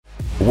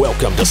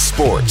Welcome to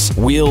Sports,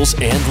 Wheels,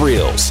 and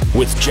Reels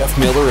with Jeff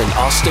Miller and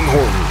Austin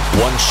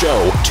Horton. One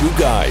show, two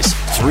guys,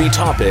 three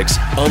topics,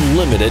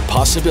 unlimited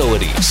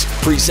possibilities.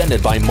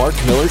 Presented by Mark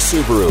Miller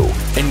Subaru.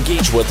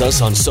 Engage with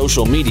us on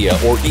social media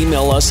or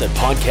email us at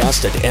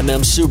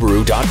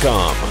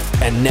podcast@mmsubaru.com.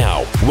 And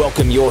now,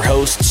 welcome your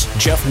hosts,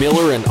 Jeff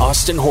Miller and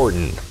Austin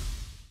Horton.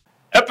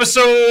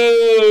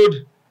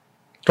 Episode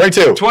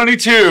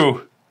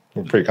 22.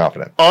 We're pretty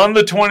confident. On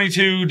the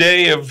 22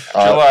 day of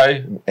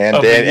July.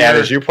 And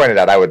as you pointed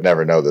out, I would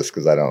never know this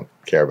because I don't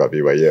care about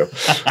BYU.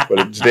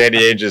 But it's Danny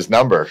Ainge's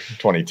number,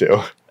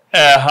 22.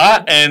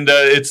 And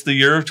it's the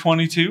year of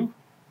 22.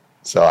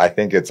 So I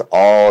think it's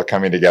all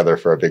coming together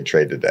for a big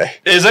trade today.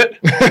 Is it?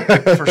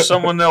 For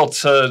someone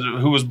else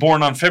who was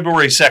born on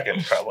February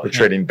 2nd, probably. We're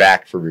trading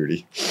back for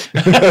Rudy.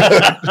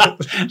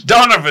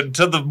 Donovan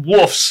to the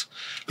Wolves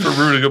for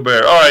Rudy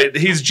Gobert. All right,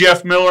 he's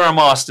Jeff Miller. I'm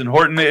Austin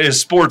Horton. It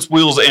is Sports,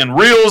 Wheels, and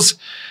Reels.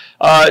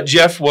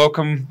 Jeff,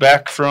 welcome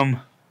back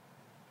from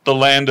the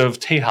land of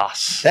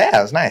Tejas. Yeah,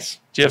 it was nice.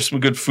 Did you have some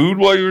good food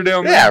while you were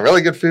down there? Yeah,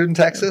 really good food in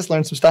Texas.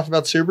 Learned some stuff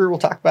about Subaru. We'll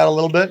talk about it a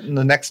little bit in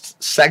the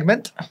next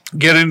segment.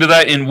 Get into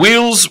that in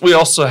Wheels. We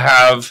also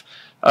have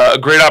a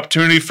great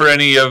opportunity for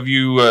any of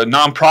you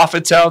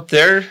nonprofits out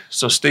there,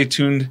 so stay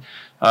tuned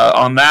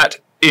on that.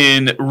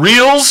 In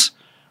Reels,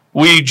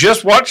 we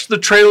just watched the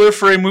trailer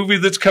for a movie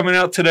that's coming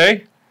out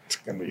today. It's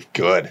going to be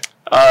good.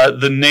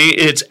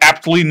 It's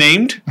aptly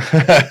named,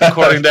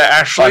 according to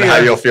Ashley. How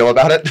you'll feel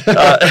about it?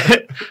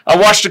 I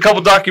watched a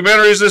couple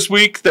documentaries this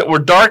week that were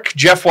dark.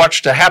 Jeff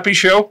watched a happy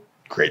show.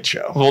 Great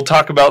show. We'll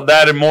talk about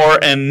that and more.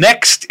 And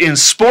next in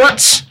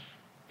sports,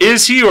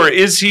 is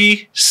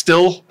he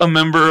still a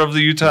member of the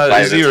Utah?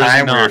 By the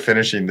time we're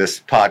finishing this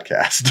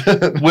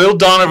podcast. Will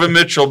Donovan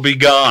Mitchell be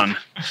gone?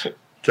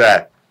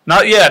 Okay.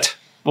 Not yet.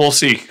 We'll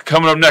see.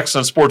 Coming up next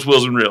on Sports,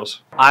 Wheels, and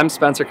Reels. I'm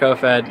Spencer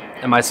Kofed,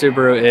 and my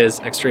Subaru is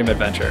Extreme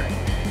Adventure.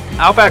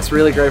 Outback's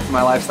really great for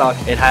my lifestyle.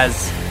 It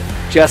has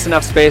just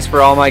enough space for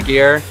all my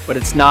gear, but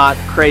it's not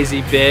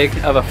crazy big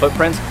of a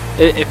footprint.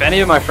 If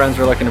any of my friends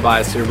were looking to buy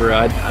a Subaru,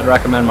 I'd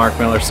recommend Mark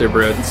Miller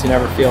Subaru, so you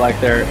never feel like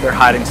they're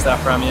hiding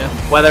stuff from you.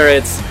 Whether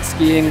it's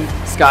skiing,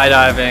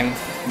 skydiving,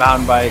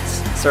 mountain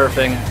bikes,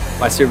 surfing,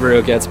 my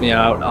Subaru gets me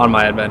out on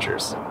my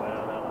adventures.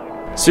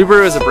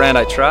 Subaru is a brand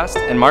I trust,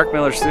 and Mark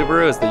Miller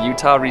Subaru is the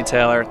Utah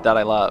retailer that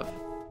I love.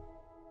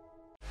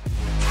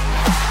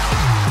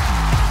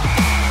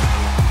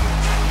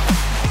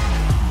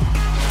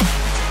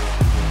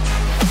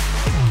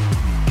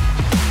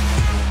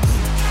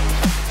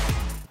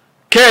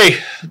 Okay,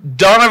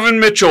 Donovan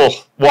Mitchell,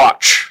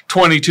 watch,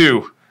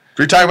 22.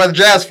 We're talking about the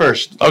Jazz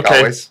first. Okay, like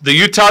always. The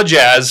Utah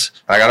Jazz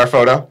I got our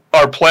photo.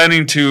 Are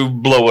planning to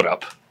blow it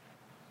up.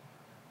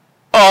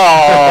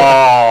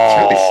 Oh,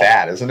 it's really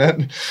sad, isn't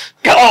it?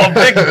 Oh,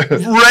 big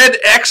red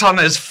X on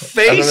his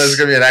face. And then there's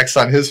going to be an X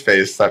on his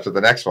face after the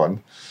next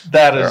one.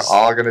 They're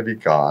all going to be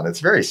gone.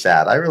 It's very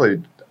sad. I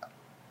really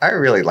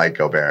like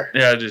Gobert.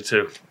 Yeah, I do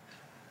too. I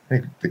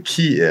think the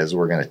key is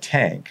we're going to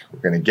tank. We're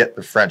going to get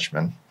the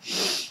Frenchman.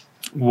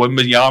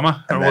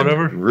 Wembanyama or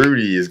whatever.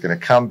 Rudy is going to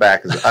come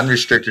back as an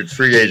unrestricted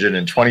free agent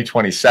in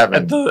 2027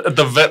 at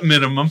the vet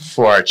minimum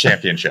for our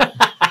championship.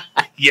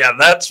 Yeah,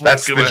 that's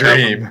the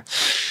dream. Happen.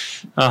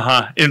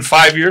 In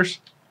 5 years?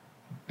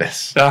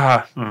 Yes.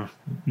 No.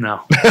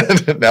 No.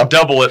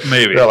 Double it,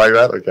 maybe. Yeah, like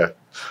that? Okay.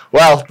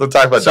 Well, let's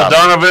talk about Donovan.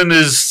 Donovan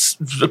is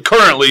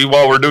currently,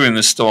 while we're doing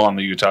this, still on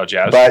the Utah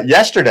Jazz. But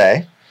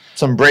yesterday,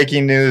 some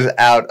breaking news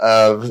out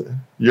of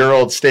your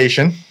old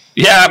station.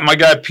 Yeah, my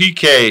guy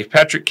PK,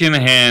 Patrick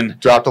Kinahan.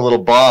 Dropped a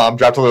little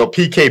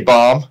PK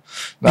bomb.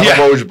 Not a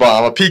Woj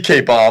bomb, a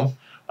PK bomb.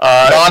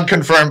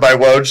 Non-confirmed by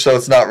Woj, so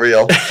it's not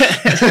real.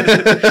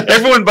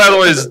 Everyone, by the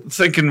way, is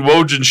thinking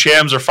Woj and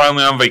Shams are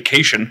finally on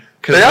vacation.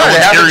 They are. They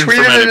haven't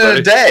tweeted it in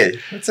a day.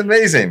 It's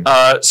amazing.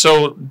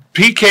 So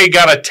PK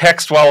got a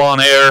text while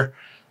on air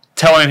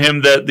telling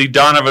him that the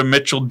Donovan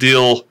Mitchell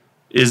deal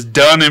is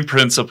done in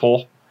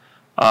principle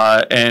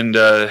and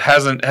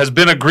has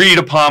been agreed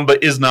upon,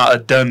 but is not a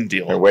done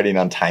deal. They're waiting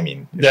on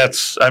timing.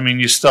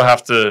 You still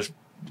have to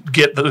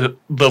get the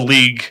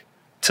league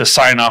to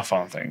sign off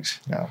on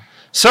things. No.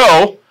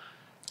 So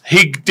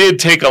he did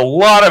take a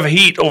lot of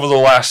heat over the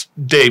last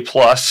day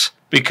plus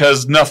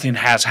because nothing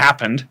has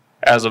happened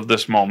as of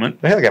this moment.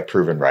 He'll get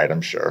proven right, I'm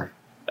sure.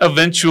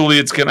 Eventually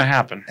it's going to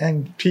happen.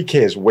 And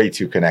PK is way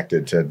too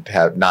connected to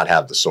not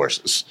have the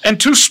sources. And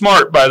too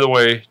smart, by the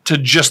way, to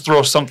just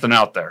throw something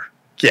out there.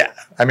 Yeah.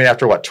 I mean,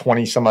 after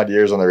 20-some-odd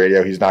years on the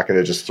radio, he's not going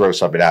to just throw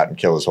something out and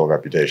kill his whole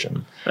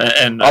reputation.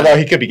 Although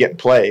he could be getting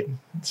played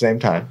at the same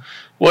time.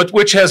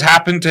 Which has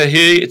happened to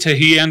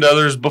he and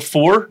others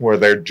before. Where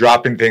they're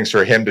dropping things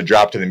for him to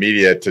drop to the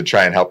media to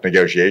try and help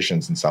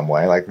negotiations in some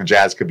way. Like the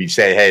Jazz could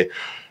say, hey,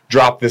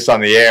 drop this on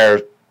the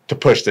air to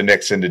push the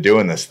Knicks into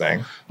doing this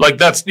thing. Like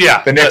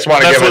the Knicks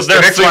want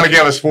to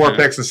give us 4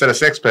 picks instead of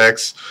 6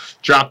 picks.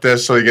 Drop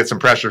this so you get some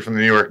pressure from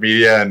the New York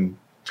media and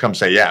come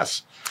say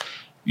yes.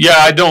 Yeah,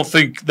 I don't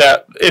think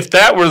that if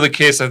that were the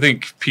case, I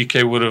think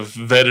PK would have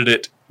vetted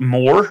it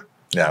more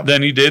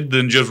than he did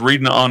than just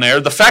reading it on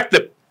air. The fact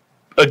that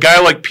a guy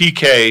like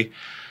PK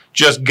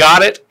just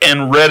got it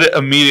and read it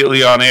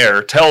immediately on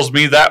air tells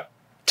me that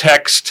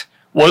text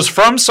was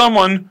from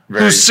someone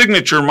whose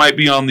signature might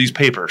be on these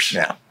papers.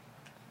 Yeah.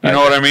 You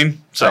know what I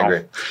mean? So I agree.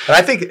 And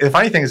I think the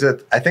funny thing is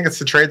that I think it's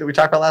the trade that we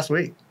talked about last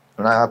week.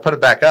 And I put it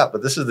back up,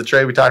 but this is the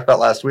trade we talked about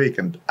last week,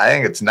 and I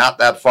think it's not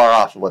that far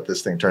off of what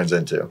this thing turns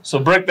into. So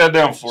break that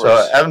down for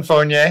us. So Evan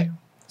Fournier,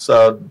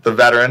 so the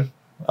veteran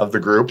of the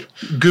group.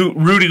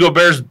 Rudy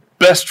Gobert's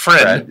best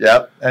friend. Right,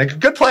 yep. And a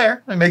good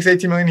player. He makes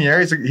 $18 million a year.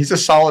 He's a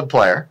solid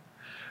player.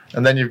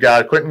 And then you've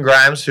got Quentin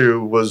Grimes,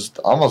 who was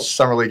almost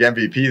Summer League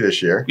MVP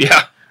this year.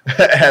 Yeah.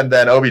 And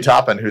then Obi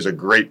Toppin, who's a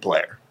great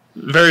player.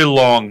 Very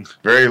long,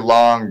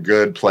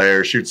 good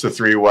player, shoots the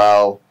three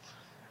well.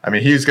 I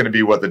mean, he's going to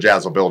be what the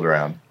Jazz will build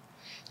around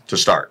to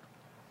start.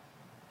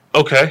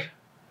 Okay.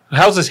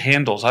 How's his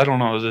handles? I don't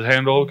know. Is his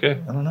handle okay?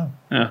 I don't know.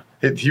 Yeah.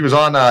 He was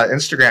on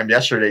Instagram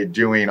yesterday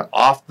doing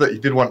he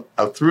did one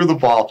threw the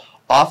ball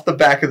off the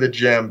back of the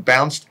gym,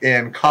 bounced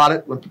in, caught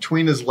it, went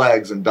between his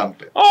legs, and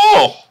dunked it.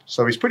 Oh.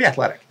 So he's pretty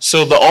athletic.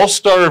 So the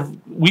All-Star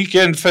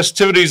weekend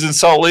festivities in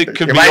Salt Lake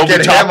could be might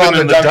get him on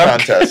in the dunk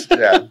contest.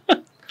 Yeah.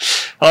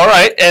 All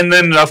right. And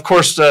then, of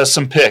course,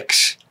 some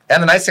picks.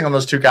 And the nice thing on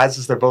those two guys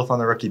is they're both on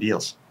the rookie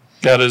deals.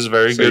 That is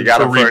very good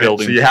for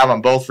rebuilding. So you have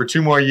them both for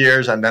 2 more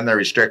years, and then they're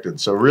restricted.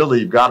 So really,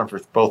 you've got them for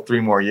both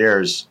 3 more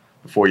years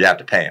before you have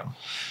to pay them.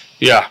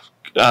 Yeah.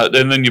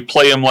 And then you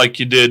play them like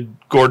you did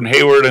Gordon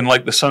Hayward and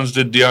like the Suns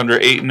did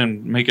DeAndre Ayton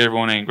and make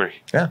everyone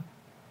angry. Yeah.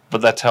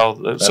 But that's how.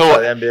 How the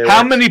NBA how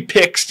works. many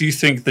picks do you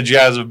think the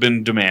Jazz have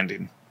been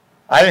demanding?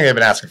 I think they've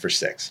been asking for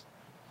 6.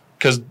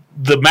 Because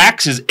the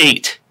max is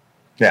 8.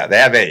 Yeah, they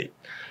have 8.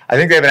 I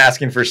think they've been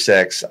asking for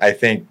 6. I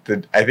think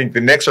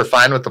the Knicks are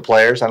fine with the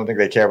players. I don't think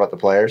they care about the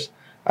players.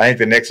 I think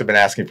the Knicks have been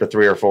asking for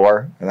 3 or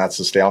 4, and that's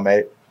the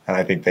stalemate. And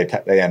I think they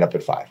end up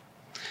at 5.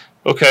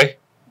 Okay.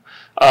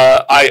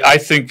 I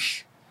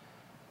think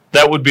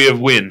that would be a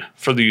win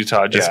for the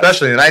Utah Jazz. Yeah,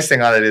 especially the nice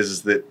thing on it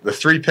is that the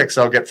 3 picks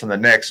they'll get from the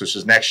Knicks, which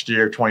is next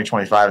year,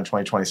 2025 and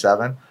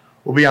 2027,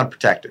 will be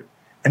unprotected.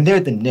 And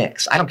they're the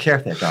Knicks. I don't care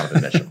if they have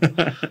Donovan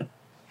Mitchell.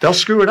 They'll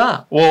screw it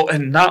up. Well,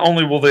 and not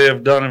only will they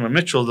have Donovan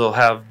Mitchell, they'll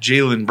have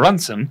Jalen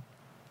Brunson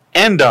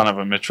and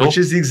Donovan Mitchell. Which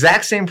is the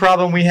exact same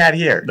problem we had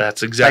here.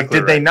 That's exactly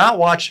Did they not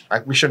watch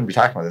 – we shouldn't be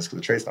talking about this because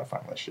the trade's not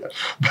finalized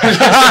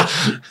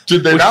yet.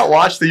 Did they not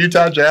watch the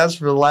Utah Jazz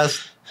for the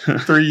last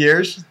 3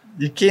 years?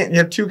 You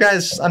have 2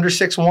 guys under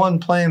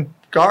 6'1" playing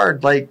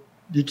guard. Like,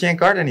 you can't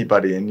guard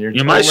anybody. And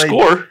you might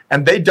score.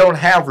 And they don't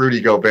have Rudy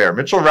Gobert.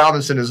 Mitchell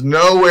Robinson is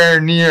nowhere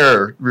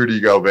near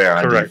Rudy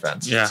Gobert on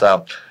defense. Yeah.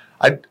 So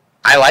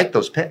I like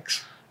those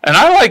picks. And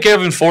I like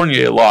Evan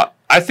Fournier a lot.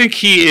 I think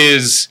he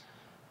is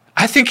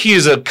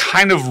a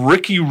kind of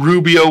Ricky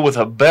Rubio with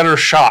a better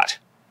shot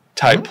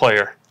type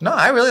player. No,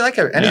 I really like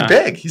him. And he's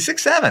big. He's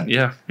 6'7".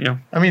 Yeah.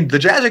 I mean, the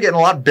Jazz are getting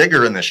a lot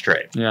bigger in this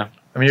trade. Yeah.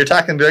 I mean,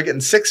 they're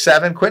getting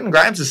 6'7". Quentin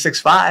Grimes is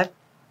 6'5".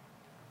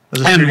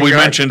 And we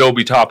mentioned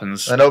Obi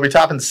Toppin's. And Obi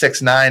Toppin's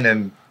 6'9"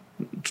 and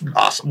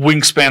awesome.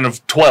 Wingspan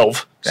of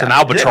 12. It's an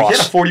albatross. He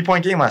had a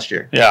 40-point game last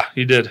year. Yeah,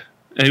 he did.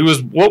 And he was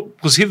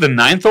he the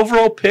 9th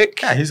overall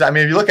pick? Yeah,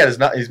 if you look at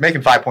he's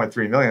making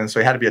 $5.3 million, so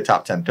he had to be a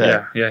top 10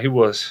 pick. Yeah, he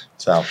was.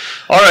 So,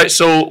 all right.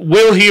 So,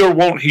 will he or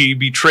won't he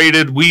be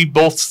traded? We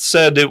both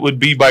said it would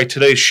be by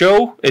today's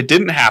show. It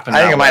didn't happen.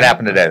 I think it might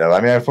happen today, though.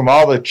 I mean, from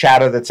all the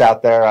chatter that's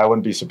out there, I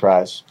wouldn't be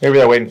surprised. Maybe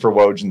they're waiting for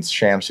Woj and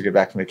Shams to get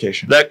back from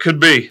vacation. That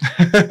could be.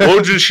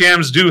 Woj and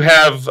Shams do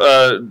have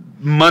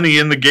money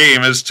in the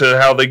game as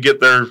to how they get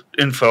their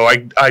info.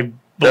 I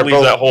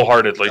believe that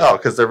wholeheartedly. Oh,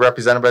 because they're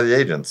represented by the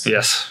agents.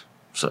 Yes.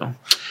 So,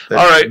 There's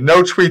all right.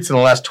 No tweets in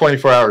the last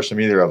 24 hours from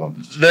either of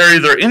them. They're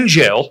either in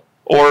jail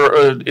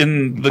or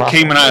in the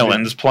Cayman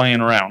Islands playing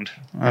around.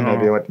 I don't know.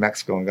 Maybe they went to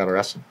Mexico and got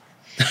arrested.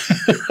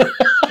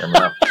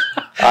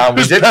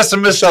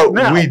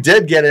 We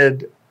did get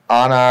it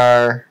on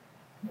our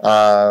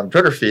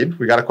Twitter feed.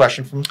 We got a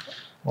question from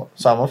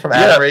someone from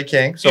Adam Ray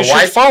King. So you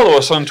should follow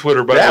us on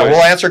Twitter, by the way. Yeah,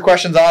 we'll answer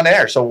questions on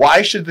air. So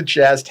why should the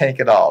Jazz tank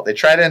it all? They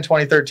tried it in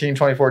 2013,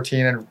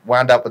 2014, and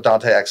wound up with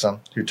Dante Exum,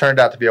 who turned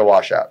out to be a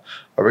washout.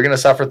 Are we going to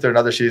suffer through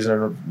another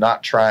season of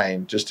not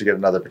trying just to get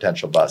another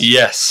potential bust?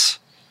 Yes.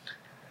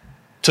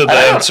 To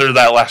answer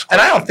that last question.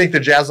 And I don't think the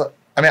Jazz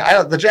 –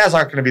 the Jazz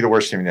aren't going to be the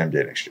worst team in the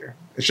NBA next year.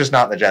 It's just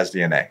not in the Jazz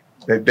DNA.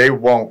 They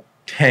won't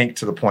tank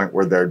to the point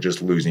where they're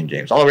just losing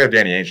games. Although we have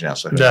Danny Ainge now.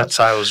 So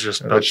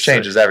which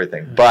changes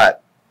everything.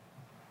 But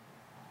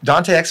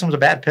Dante Exum was a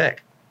bad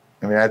pick.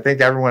 I mean, I think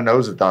everyone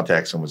knows that Dante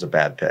Exum was a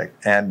bad pick.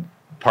 And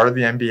part of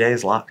the NBA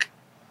is luck.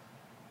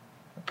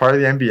 Part of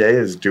the NBA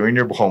is doing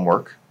your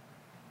homework,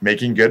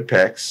 making good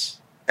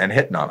picks, and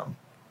hitting on them.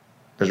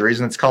 There's a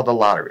reason it's called the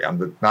lottery.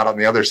 I'm not on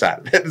the other side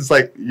of it. It's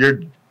like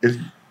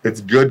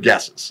it's good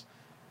guesses.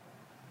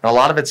 And a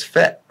lot of it's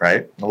fit,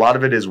 right? A lot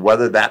of it is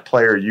whether that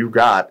player you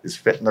got is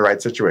fit in the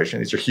right situation.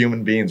 These are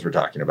human beings we're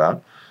talking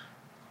about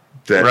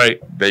that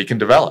they can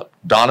develop.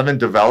 Donovan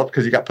developed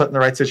because he got put in the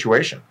right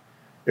situation.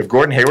 If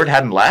Gordon Hayward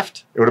hadn't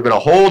left, it would have been a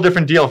whole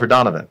different deal for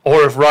Donovan.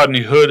 Or if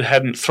Rodney Hood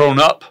hadn't thrown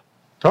up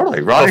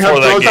Totally. Rodney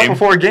Hood throws up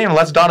before a game and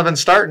lets Donovan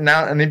start,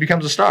 and he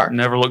becomes a star.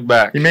 Never look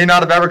back. He may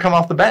not have ever come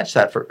off the bench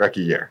that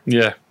rookie year.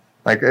 Yeah.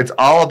 Like, it's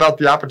all about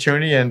the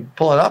opportunity and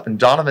pulling up, and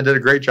Donovan did a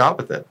great job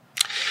with it.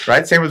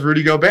 Right? Same with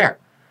Rudy Gobert.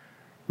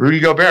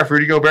 If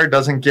Rudy Gobert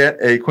doesn't get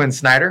a Quinn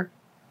Snyder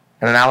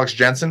and an Alex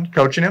Jensen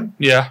coaching him.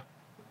 Yeah.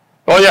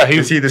 Oh, yeah.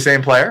 Is he the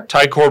same player?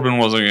 Ty Corbin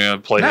wasn't going to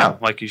play him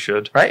like he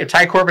should. Right? If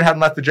Ty Corbin hadn't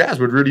left the Jazz,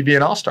 would Rudy be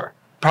an all-star?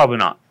 Probably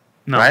not.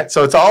 No. Right?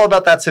 So it's all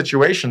about that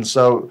situation.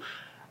 So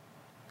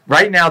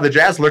right now, the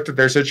Jazz looked at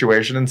their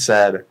situation and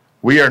said,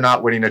 we are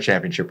not winning a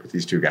championship with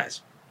these two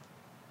guys.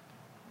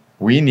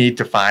 We need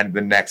to find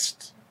the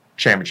next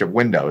championship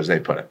window, as they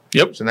put it.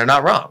 Yep. And they're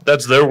not wrong.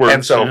 That's their words.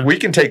 And so if we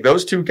can take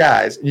those two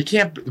guys,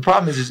 the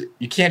problem is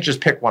you can't just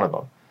pick one of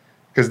them,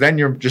 because then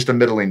you're just a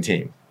middling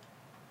team.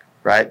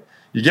 Right?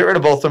 You get rid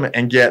of both of them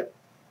and get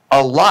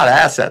a lot of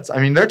assets.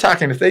 I mean, they're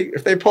talking, if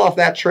they pull off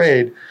that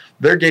trade,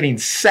 they're getting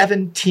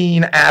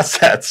 17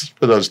 assets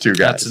for those two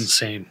guys. That's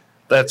insane.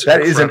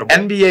 That is an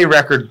NBA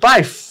record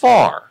by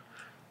far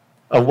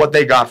of what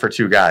they got for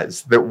two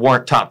guys that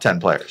weren't top 10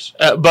 players.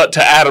 But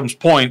to Adam's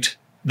point,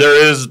 there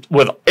is,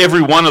 with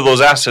every one of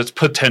those assets,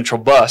 potential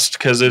bust,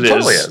 because it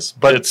totally is.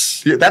 But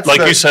that's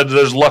like you said,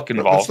 there's luck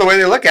involved. That's the way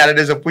they look at it,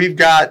 is if we've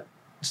got,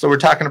 so we're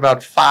talking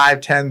about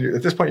 5, 10,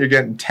 at this point you're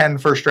getting 10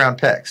 first-round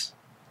picks,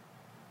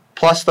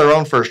 plus their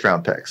own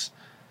first-round picks.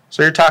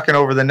 So you're talking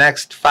over the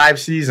next 5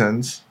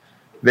 seasons,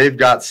 they've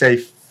got, say,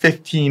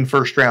 15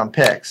 first-round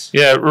picks.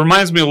 Yeah, it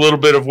reminds me a little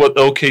bit of what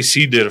the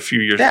OKC did a few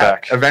years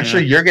back.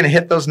 Eventually you're going to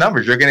hit those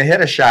numbers. You're going to hit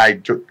a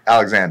Shai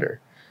Alexander.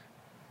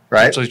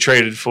 Right? Actually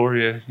traded for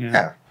you.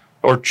 Yeah.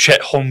 Or Chet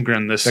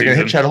Holmgren this season. They're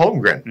going to hit Chet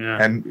Holmgren. Yeah.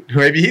 And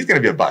maybe he's going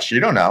to be a bust. You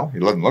don't know. He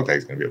doesn't look like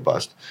he's going to be a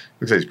bust.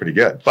 Looks like he's pretty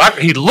good. But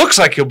he looks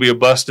like he'll be a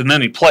bust, and then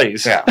he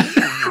plays. Yeah.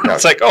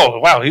 It's like, oh,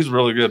 wow, he's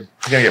really good.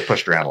 He's going to get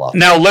pushed around a lot.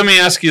 Now, let me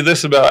ask you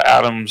this about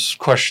Adam's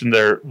question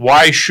there.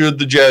 Why should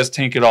the Jazz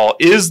tank it all?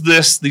 Is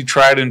this the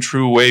tried and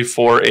true way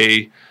for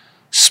a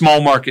small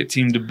market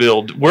team to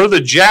build? Were the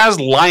Jazz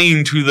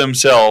lying to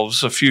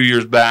themselves a few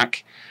years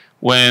back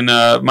when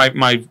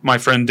my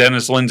friend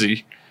Dennis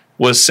Lindsay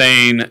was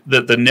saying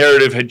that the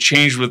narrative had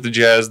changed with the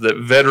Jazz, that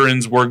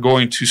veterans were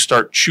going to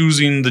start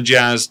choosing the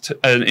Jazz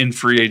in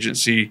free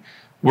agency?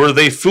 Were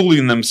they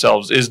fooling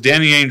themselves? Is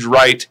Danny Ainge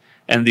right,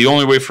 and the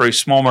only way for a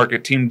small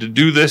market team to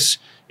do this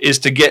is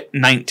to get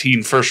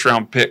 19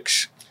 first-round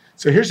picks?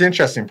 So here's the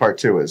interesting part,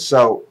 too, is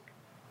so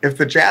if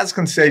the Jazz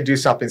can do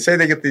something, say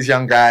they get these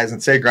young guys,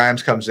 and say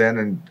Grimes comes in,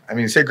 and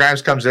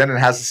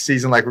has a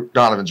season like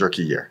Donovan's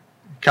rookie year.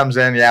 He comes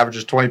in, he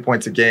averages 20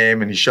 points a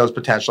game, and he shows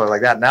potential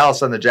like that. Now all of a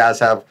sudden the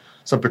Jazz have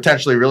some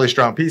potentially really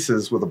strong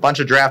pieces with a bunch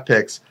of draft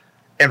picks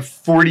and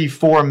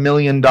 $44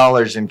 million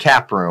in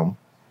cap room.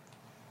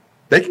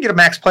 They can get a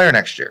max player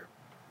next year.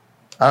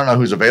 I don't know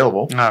who's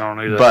available. I don't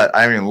either. But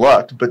I mean,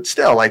 looked. But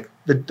still, like,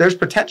 there's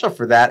potential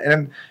for that.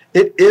 And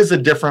it is a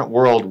different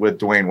world with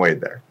Dwayne Wade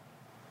there.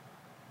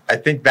 I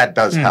think that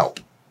does help.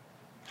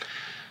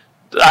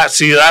 I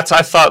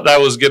thought that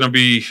was going to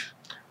be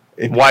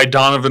why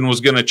Donovan was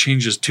going to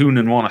change his tune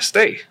and want to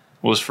stay,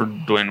 was for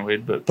Dwayne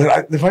Wade. But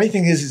the funny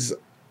thing is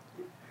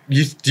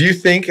do you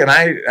think, and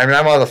I mean,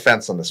 I'm on the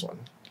fence on this one,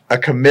 a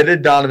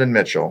committed Donovan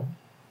Mitchell,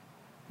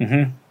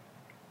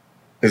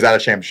 is that a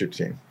championship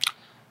team?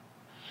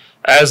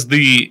 As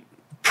the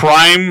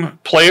prime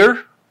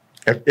player?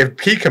 If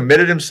he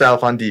committed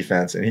himself on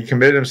defense and he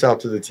committed himself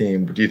to the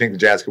team, do you think the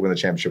Jazz could win the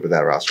championship with that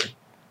roster?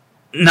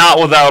 Not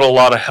without a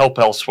lot of help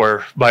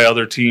elsewhere by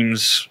other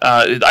teams.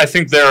 I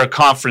think they're a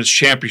conference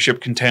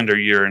championship contender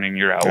year in and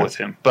year out with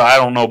him, but I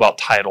don't know about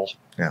title.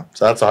 Yeah,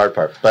 so that's the hard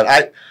part.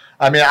 But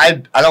I mean,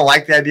 I don't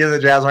like the idea that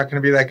the Jazz aren't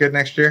going to be that good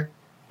next year.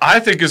 I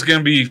think it's going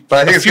to be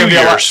I think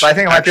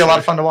it might be a lot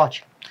of fun to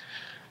watch.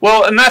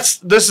 Well, and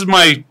this is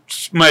my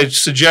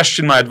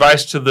suggestion, my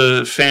advice to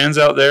the fans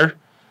out there.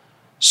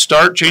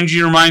 Start changing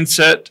your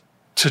mindset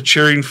to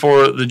cheering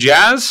for the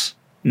Jazz,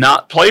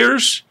 not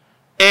players,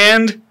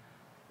 and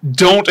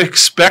don't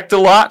expect a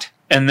lot,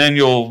 and then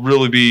you'll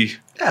really be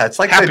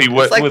happy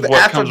with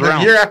what comes around.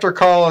 The year after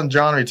Carl and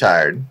John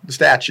retired, the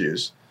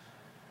statues,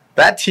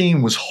 that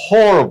team was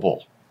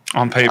horrible.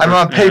 On paper. I mean,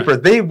 on paper,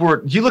 they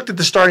were. You looked at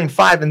the starting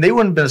five, and they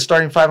wouldn't have been a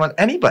starting five on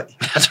anybody.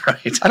 That's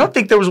right. I don't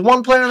think there was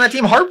one player on that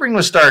team. Harpring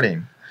was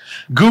starting.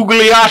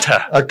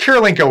 Gugliotta.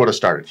 Kirilenko would have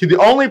started. He's the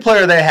only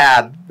player they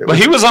had. But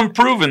he was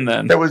unproven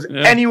then. That was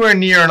anywhere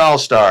near an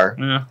all-star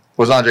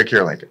was Andre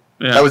Kirilenko.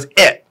 Yeah. That was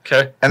it.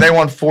 Okay. And they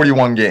won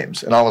 41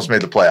 games and almost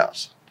made the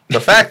playoffs. The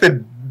fact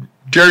that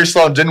Jerry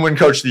Sloan didn't win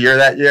Coach of the Year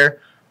that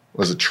year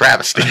was a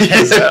travesty.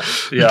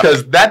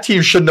 Because that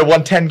team shouldn't have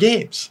won 10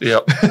 games.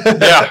 Yep.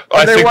 Yeah,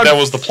 I think that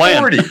was the plan.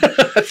 40.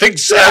 I think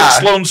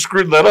Sloan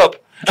screwed that up.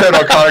 Kevin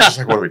O'Connor's just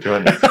like, what are we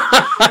doing?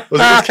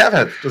 Was it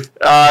Kevin?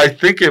 I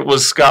think it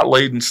was Scott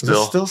Layden still.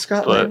 Was it still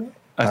Scott Layden?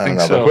 I think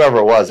know, so. But whoever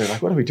it was, they're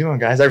like, what are we doing,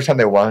 guys? Every time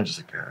they won, I'm just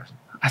like,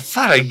 I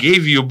thought I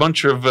gave you a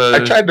bunch of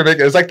I tried to make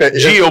it. It was like the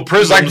Geoprisms. It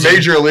was like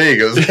Major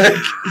League. It was like,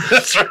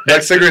 that's right.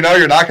 Next thing we know,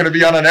 you're not going to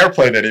be on an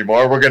airplane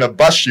anymore. We're going to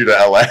bus you to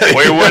LA.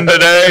 We win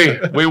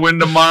today. We win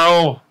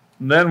tomorrow.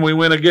 then we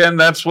win again.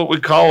 That's what we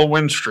call a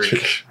win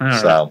streak.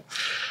 So,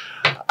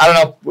 I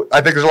don't know.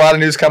 I think there's a lot of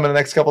news coming in the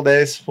next couple of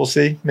days. We'll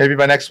see. Maybe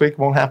by next week it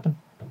won't happen.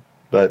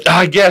 But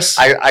I guess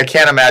I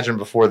can't imagine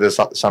before this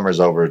summer's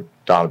over,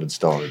 Donovan's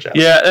still in the Jazz.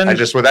 Yeah, and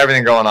with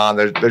everything going on,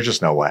 there's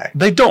just no way.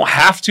 They don't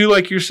have to,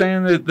 like you're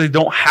saying, that they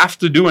don't have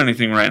to do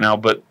anything right now,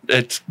 but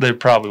they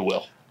probably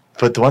will.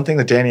 But the one thing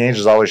that Danny Ainge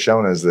has always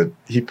shown is that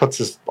he puts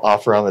his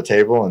offer on the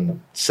table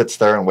and sits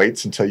there and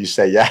waits until you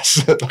say yes.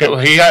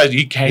 He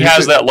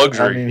has that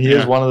luxury. I mean, he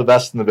is one of the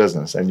best in the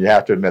business, and you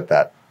have to admit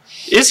that.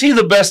 Is he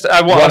the best?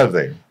 One of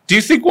them. Do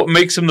you think what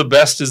makes him the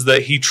best is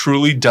that he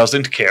truly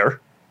doesn't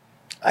care?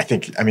 I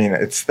mean,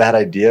 it's that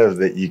idea of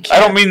that you can't.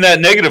 I don't mean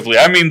that negatively.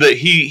 I mean that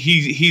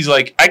he's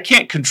like, I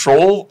can't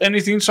control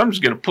anything, so I'm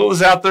just going to put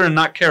this out there and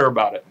not care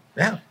about it.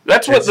 Yeah,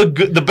 that's what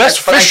the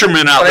best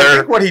fishermen out there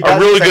are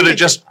really good at.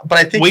 Just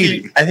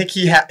waiting. I think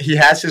he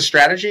has his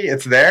strategy.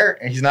 It's there,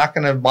 and he's not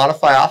going to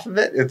modify off of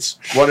it. It's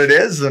what it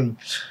is, and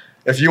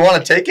if you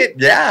want to take it,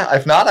 yeah.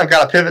 If not, I've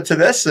got to pivot to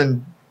this,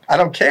 and I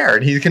don't care.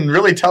 And he can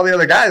really tell the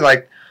other guy,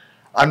 like,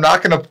 I'm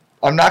not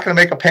gonna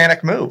make a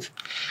panic move.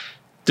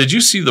 Did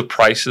you see the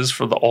prices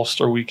for the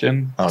All-Star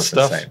Weekend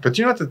stuff? Insane. But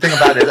you know what the thing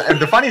about it is? And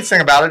the funniest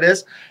thing about it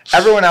is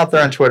everyone out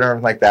there on Twitter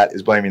and like that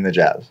is blaming the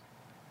Jazz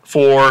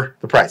for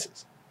the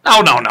prices.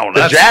 Oh, no.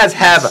 The Jazz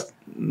have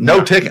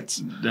no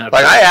tickets. Like,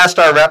 I asked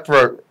our rep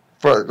for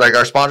like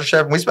our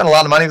sponsorship, and we spent a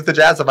lot of money with the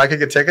Jazz. If I could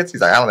get tickets,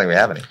 he's like, I don't think we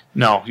have any.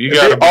 No, you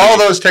got all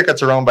those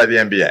tickets are owned by the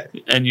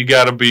NBA, and you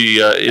got to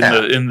be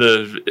in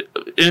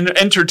the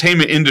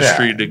entertainment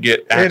industry to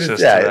get access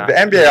to that. The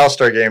NBA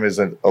All-Star Game is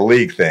a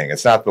league thing.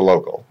 It's not the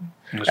local.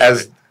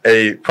 As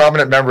a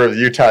prominent member of the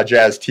Utah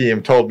Jazz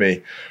team told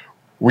me,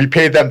 we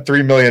paid them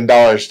 $3 million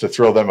to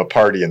throw them a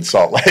party in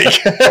Salt Lake.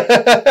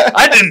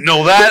 I didn't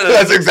know that.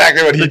 That's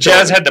exactly what he told The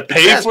Jazz me. had to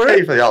pay for it?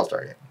 Pay for the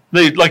All-Star Game.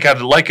 They had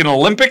an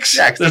Olympics?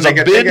 Yeah,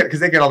 because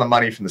they get all the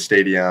money from the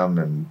stadium.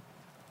 And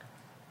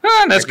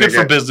that's good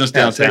for business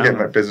downtown. They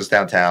get business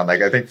downtown.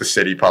 Like, I think the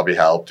city probably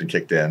helped and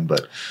kicked in.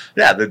 But,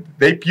 yeah,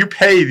 you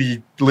pay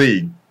the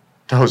league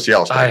to host the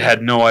All-Star Game. I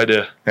had no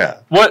idea. Yeah.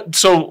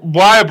 So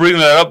why I bring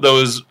that up,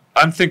 though, is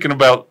I'm thinking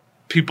about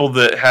people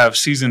that have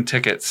season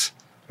tickets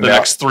the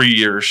next 3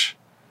 years.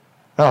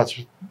 No,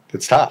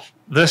 it's tough.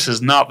 This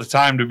is not the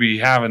time to be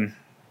having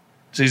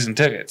season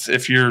tickets.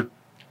 If you're...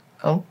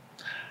 Oh.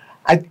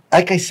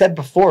 Like I said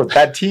before,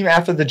 that team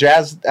after the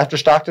Jazz, after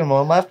Stockton and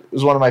Malone left,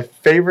 was one of my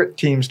favorite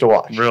teams to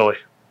watch. Really?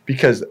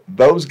 Because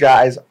those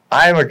guys,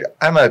 I'm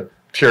a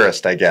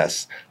purist, I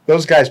guess.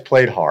 Those guys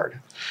played hard.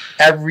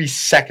 Every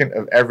second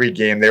of every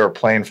game, they were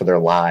playing for their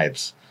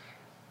lives.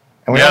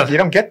 And you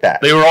don't get that.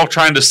 They were all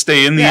trying to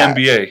stay in the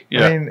NBA.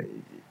 Yeah.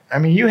 I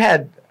mean, you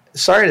had,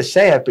 sorry to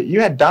say it, but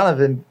you had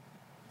Donovan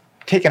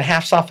taking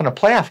halves off in a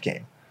playoff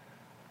game.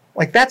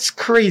 Like, that's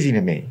crazy to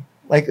me.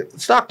 Like,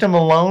 Stockton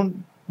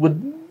Malone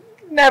would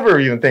never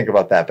even think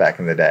about that back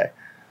in the day.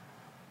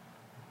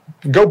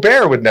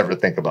 Gobert would never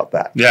think about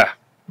that. Yeah.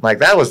 Like,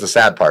 that was the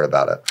sad part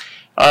about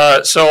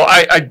it. So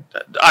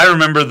I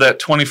remember that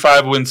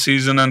 25-win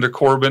season under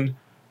Corbin,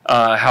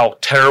 how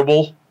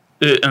terrible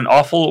and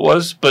awful it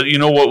was. But you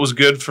know what was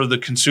good for the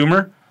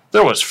consumer?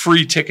 There was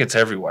free tickets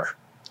everywhere.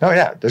 Oh,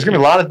 yeah. There's going to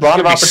be a lot of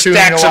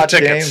opportunity to watch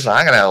games.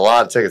 I'm going to have a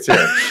lot of tickets here.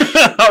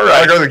 All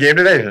right. I go to the game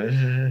today.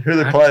 Who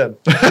are they playing?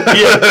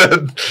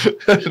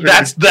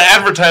 That's the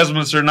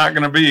advertisements are not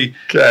going to be.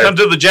 Okay. Come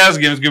to the Jazz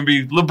game. It's going to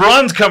be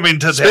LeBron's coming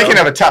to town. Speaking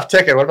of a tough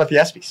ticket, what about the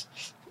ESPYs?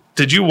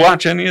 Did you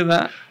watch any of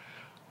that?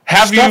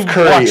 Steph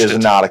Curry is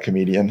not a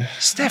comedian.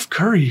 Steph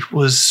Curry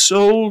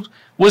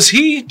was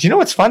he? Do you know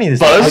what's funny?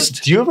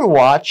 Buzzed? Do you ever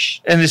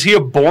watch? And is he a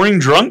boring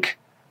drunk?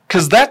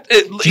 Because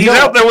he's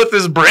out there with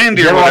his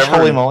brandy or whatever. Did you ever watch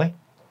Holy Moly?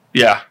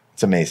 Yeah.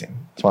 It's amazing.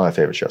 It's one of my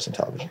favorite shows on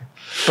television.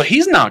 But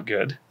he's not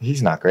good.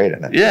 He's not great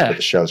in it. Yeah. But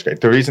the show's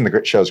great. The reason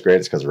the show's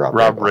great is because of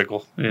Rob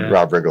Riggle. Yeah.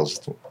 Rob Riggle's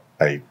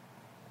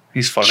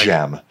he's funny.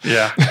 Gem.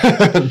 Yeah.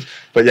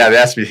 But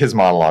yeah, his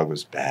monologue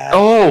was bad.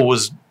 Oh, it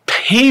was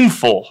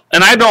painful.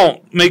 And I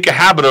don't make a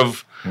habit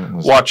of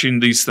watching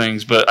these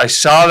things, but I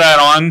saw that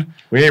online.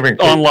 We didn't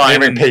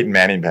bring Peyton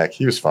Manning back.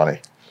 He was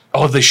funny.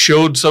 Oh, they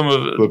showed some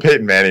of the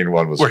Peyton Manning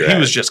one was where he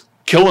was just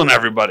killing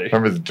everybody.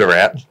 Remember the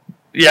Durant?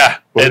 Yeah,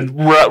 and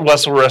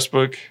Russell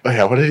Westbrook. Oh,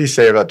 yeah, what did he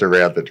say about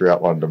Durant that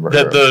Durant wanted to murder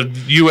him? That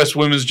the U.S.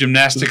 women's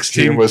gymnastics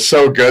team was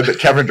so good that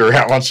Kevin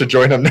Durant wants to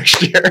join him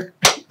next year.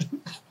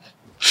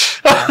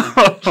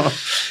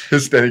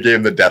 Then he gave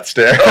him the death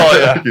stare. Oh,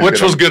 yeah,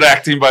 which was good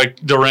acting by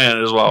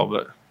Durant as well.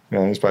 But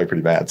yeah, he was probably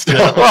pretty mad still.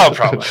 Yeah, well,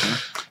 probably.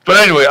 But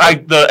anyway,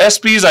 the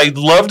ESPYs I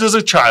loved as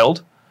a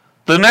child.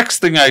 The next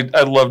thing I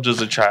loved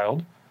as a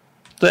child,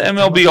 the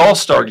MLB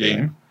All-Star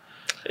Game.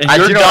 And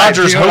your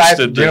Dodgers hosted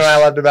this. Do you know what I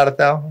loved about it,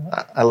 though?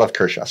 I love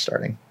Kershaw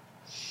starting.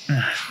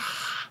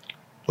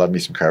 Love me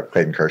some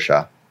Clayton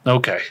Kershaw.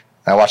 Okay.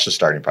 I watched the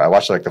starting part. I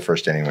watched like the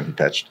first inning when he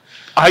pitched.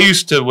 I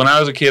used to, when I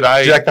was a kid,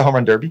 Did you like the home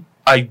run derby?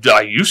 I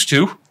used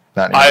to.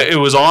 Not anymore. It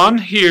was on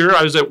here.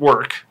 I was at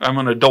work. I'm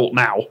an adult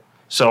now.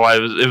 So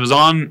it was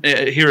on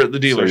here at the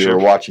dealership. So you were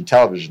watching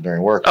television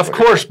during work? Of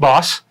course,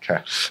 boss.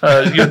 Okay.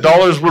 Your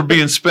dollars were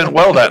being spent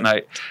well that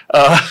night.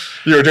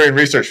 You were doing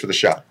research for the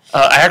show.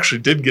 I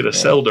actually did get a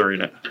sell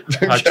during it.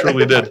 I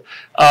truly did.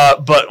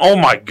 But oh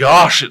my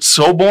gosh, it's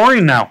so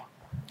boring now.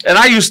 And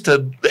I used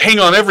to hang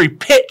on every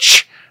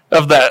pitch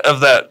of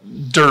that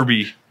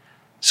derby.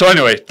 So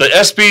anyway, the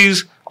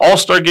ESPYs,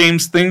 All-Star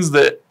games, things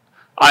that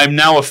I'm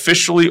now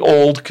officially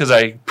old because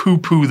I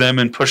poo-poo them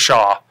and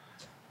pshaw.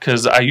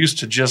 Because I used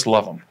to just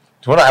love them.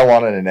 What I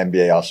want in an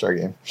NBA All-Star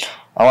game,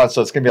 so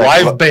it's gonna be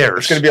like live bears.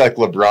 It's gonna be like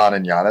LeBron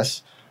and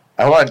Giannis.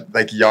 I want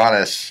like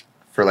Giannis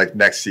for like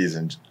next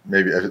season.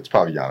 Maybe it's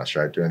probably Giannis,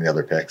 right? Doing the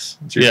other picks.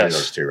 It's usually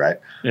those two, right?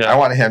 Yeah. I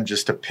want him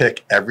just to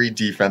pick every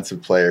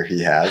defensive player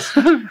he has,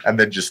 and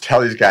then just tell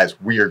these guys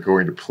we are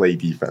going to play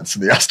defense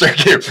in the All-Star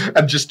game,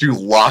 and just do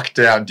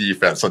lockdown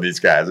defense on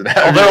these guys. And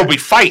there will be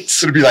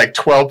fights. It'll be like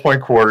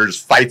 12-point quarters.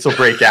 Fights will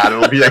break out.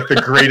 It'll be like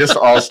the greatest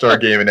All-Star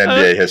game in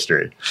NBA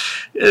history.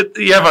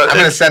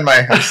 I'm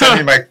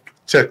sending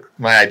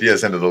my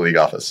ideas into the league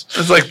office.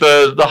 It's like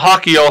the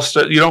hockey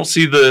All-Star. You don't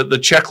see the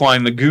check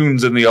line, the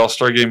goons in the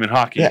All-Star game in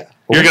hockey. Yeah.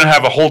 You're going to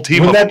have a whole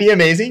team. Wouldn't that be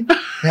amazing?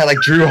 Yeah, like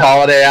Drew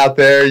Holiday out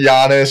there,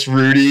 Giannis,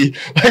 Rudy.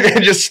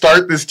 And just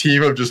start this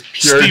team of just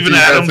pure Steven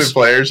defensive Adams.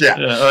 Players.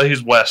 Yeah.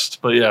 He's West,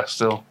 but yeah,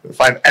 still.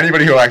 Find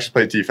anybody who actually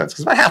plays defense.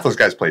 Because about half those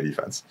guys play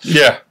defense.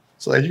 Yeah.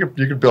 So like, you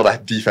could build a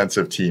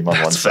defensive team on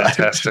one side.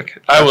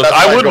 Fantastic.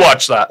 I would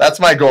watch that. That's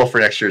my goal for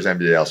next year's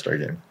NBA All-Star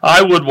game.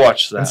 I would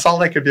watch that. And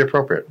Salt Lake could be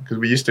appropriate because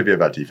we used to be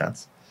about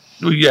defense.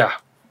 Well, yeah.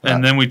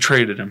 And then we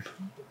traded him.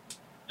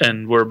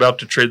 And we're about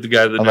to trade the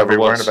guy that never was.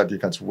 We weren't about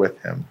defense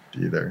with him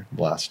either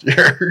last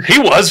year. He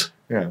was.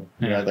 Yeah.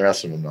 The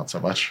rest of them not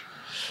so much.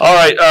 All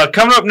right.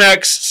 Coming up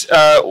next,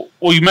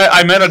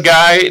 I met a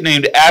guy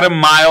named Adam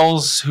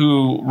Miles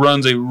who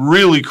runs a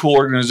really cool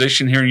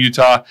organization here in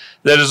Utah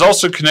that is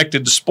also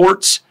connected to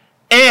sports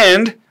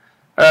and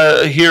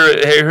here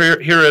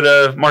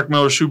at Mark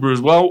Miller Subaru as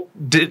well.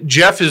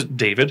 Jeff is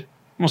David. I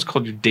almost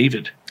called you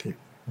David.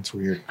 That's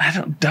weird. I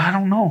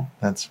don't know.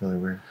 That's really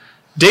weird.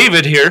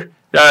 David here.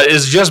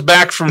 Is just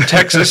back from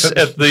Texas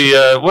at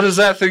the what is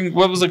that thing?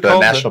 What was it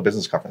called? The National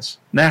Business Conference.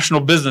 National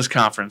Business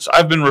Conference.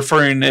 I've been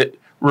referring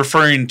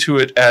to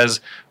it as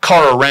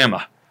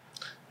Car-O-Rama.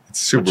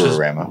 It's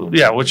Subaru-Rama.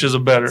 Yeah, which is a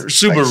better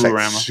Subaru-Rama.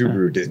 Like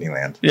Subaru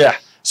Disneyland. Yeah.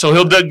 So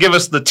he'll give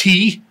us the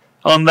tea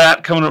on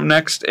that coming up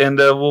next, and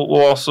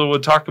we'll also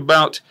talk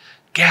about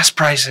gas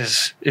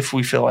prices if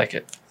we feel like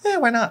it. Yeah,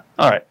 why not?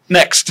 All right,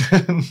 next.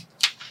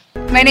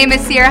 My name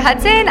is Sierra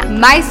Hudson.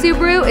 My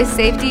Subaru is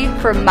safety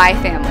for my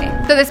family.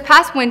 So this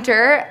past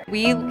winter,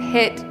 we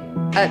hit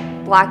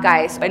a black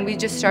ice and we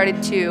just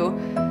started to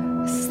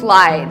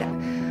slide.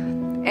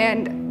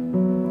 And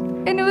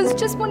it was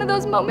just one of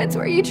those moments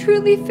where you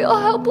truly feel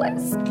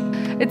helpless.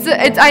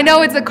 I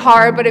know it's a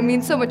car, but it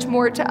means so much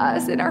more to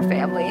us and our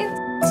family.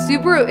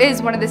 Subaru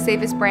is one of the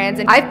safest brands,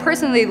 and I've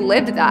personally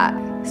lived that.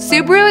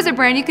 Subaru is a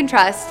brand you can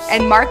trust,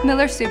 and Mark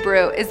Miller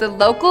Subaru is the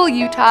local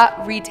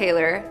Utah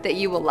retailer that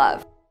you will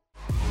love.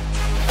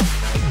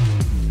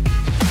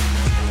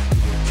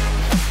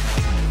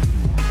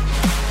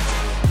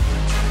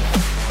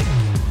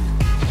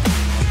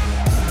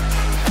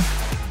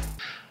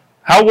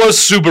 How was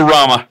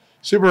Subaru-Rama?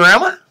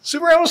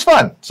 Subaru-Rama was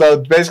fun.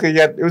 So basically,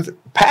 it was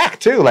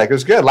packed too. Like, it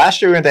was good.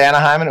 Last year we went to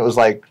Anaheim, and it was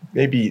like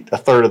maybe a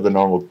third of the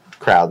normal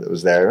crowd that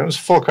was there. It was a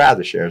full crowd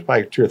this year. It was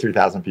probably 2,000 or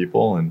 3,000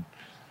 people. And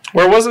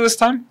where was it this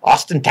time?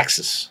 Austin,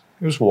 Texas.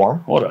 It was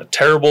warm. What a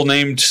terrible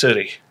named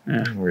city.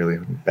 Yeah. Really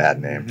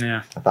bad name.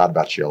 Yeah. I thought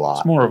about you a lot.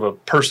 It's more of a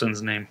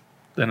person's name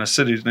than a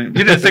city's name.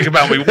 You didn't think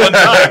about me one time.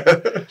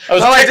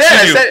 I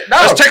did.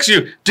 I was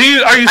texting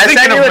you. Are you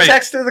thinking of me? I sent you a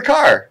text to the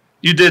car.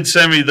 You did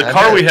send me the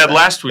car we had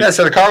last week. Yeah,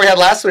 so the car we had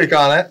last week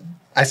on it,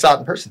 I saw it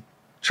in person.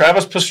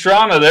 Travis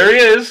Pastrana, there he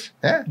is.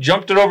 Yeah.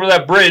 Jumped it over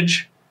that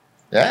bridge.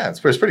 Yeah, it's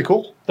pretty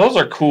cool. Those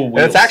are cool wheels.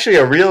 And it's actually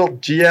a real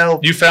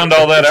GL. You found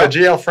all that out? It's a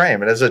GL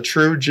frame. It is a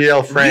true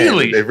GL frame.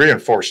 Really? They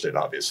reinforced it,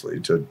 obviously,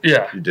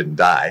 you didn't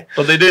die.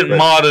 But they didn't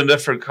mod a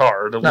different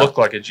car to look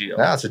like a GL.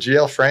 No, it's a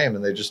GL frame,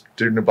 and they just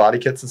do new body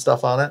kits and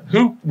stuff on it.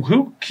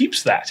 Who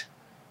keeps that?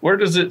 Where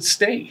does it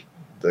stay?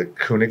 The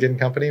Koenigen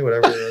company,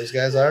 whatever those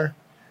guys are.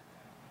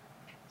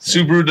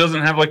 Subaru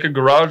doesn't have like a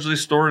garage they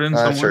store it in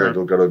somewhere? I'm sure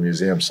it'll go to a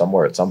museum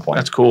somewhere at some point.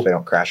 That's cool. If they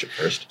don't crash it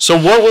first.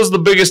 So what was the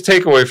biggest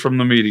takeaway from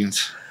the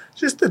meetings?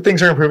 Just that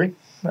things are improving.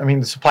 I mean,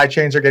 the supply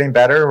chains are getting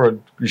better.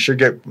 We should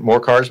get more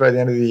cars by the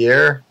end of the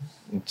year.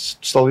 It's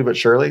slowly but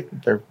surely.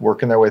 They're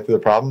working their way through the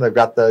problem. They've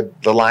got the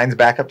lines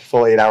back up to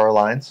full 8-hour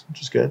lines,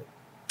 which is good.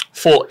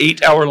 Full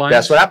 8-hour lines?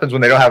 That's what happens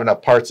when they don't have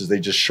enough parts is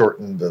they just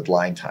shorten the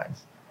line time.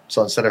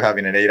 So instead of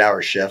having an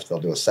 8-hour shift, they'll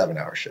do a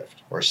 7-hour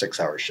shift or a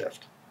 6-hour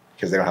shift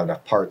because they don't have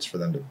enough parts for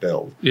them to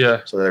build.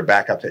 Yeah. So they're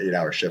back up to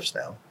 8-hour shifts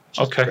now.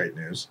 Okay. Great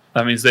news.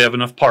 That means they have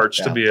enough parts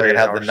to be able to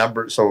have hours. the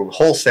number. So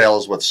wholesale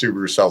is what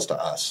Subaru sells to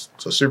us.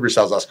 So Subaru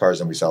sells us cars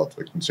and we sell it to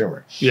the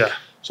consumer. Yeah.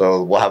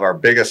 So we'll have our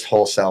biggest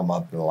wholesale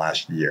month in the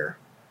last year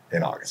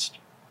in August.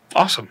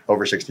 Awesome.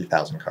 Over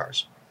 60,000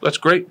 cars. That's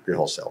great. Be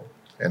wholesale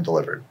and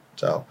delivered.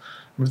 So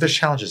There's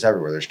challenges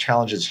everywhere. There's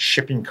challenges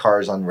shipping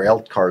cars on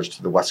rail cars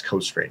to the West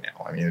Coast right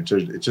now. I mean,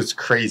 it's just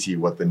crazy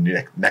what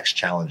the next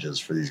challenge is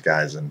for these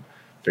guys and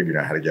figuring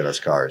out how to get us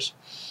cars.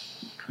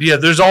 Yeah,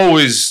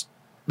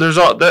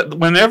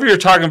 whenever you're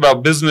talking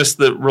about business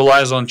that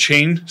relies on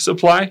chain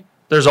supply,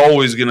 there's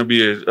always going to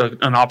be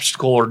an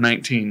obstacle or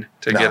 19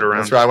 to get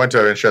around. That's why I went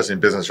to an interesting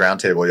business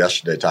roundtable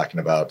yesterday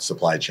talking about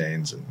supply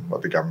chains and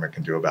what the government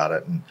can do about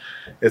it. And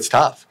it's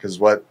tough because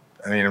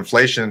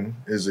inflation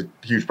is a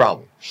huge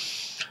problem.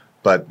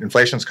 But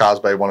inflation is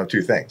caused by one of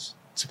two things,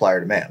 supply or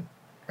demand,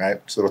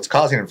 right? So what's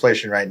causing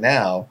inflation right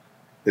now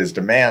is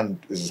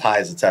demand is as high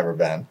as it's ever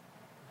been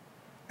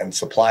and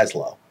supply is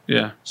low.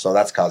 Yeah. So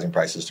that's causing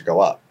prices to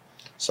go up.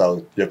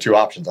 So you have two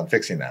options on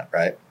fixing that,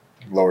 right?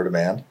 Lower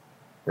demand,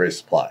 raise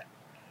supply.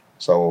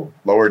 So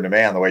lower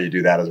demand, the way you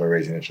do that is by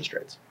raising interest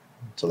rates.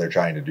 So they're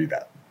trying to do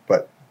that.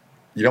 But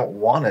you don't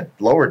want to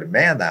lower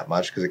demand that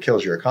much because it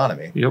kills your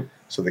economy. Yep.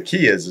 So the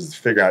key is to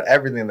figure out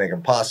everything they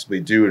can possibly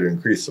do to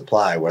increase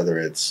supply, whether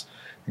it's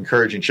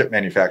encouraging chip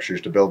manufacturers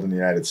to build in the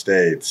United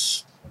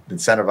States,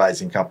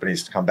 incentivizing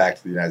companies to come back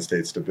to the United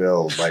States to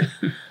build. Like,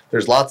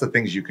 there's lots of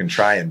things you can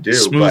try and do.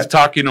 Smooth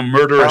talking a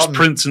murderous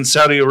prince in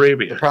Saudi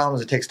Arabia. The problem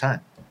is it takes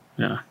time.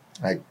 Yeah.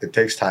 Like, it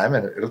takes time,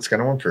 and it's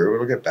going to improve.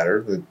 It'll get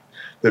better.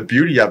 The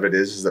beauty of it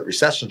is that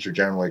recessions are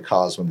generally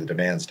caused when the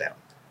demand's down,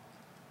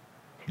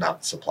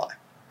 not the supply.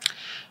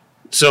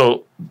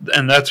 So,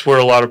 and that's where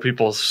a lot of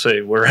people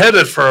say we're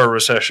headed for a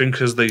recession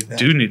because they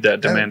do need that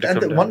demand to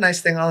come down. One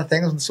nice thing on the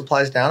thing when the supply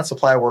is down,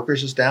 supply of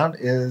workers is down,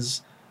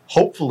 is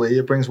hopefully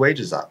it brings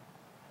wages up.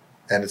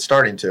 And it's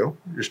starting to.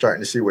 You're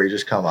starting to see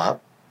wages come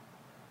up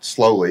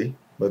slowly,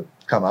 but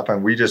come up.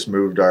 And we just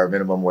moved our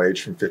minimum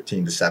wage from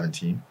 15 to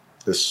 17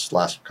 this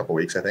last couple of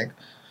weeks, I think.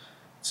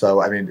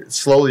 So, I mean,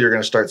 slowly you're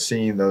going to start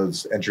seeing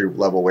those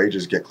entry-level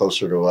wages get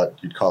closer to what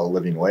you'd call a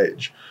living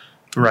wage.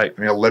 Right.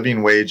 I mean, a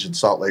living wage in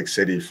Salt Lake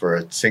City for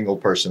a single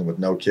person with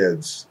no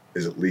kids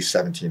is at least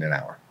 $17 an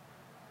hour.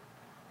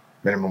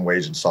 Minimum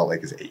wage in Salt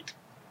Lake is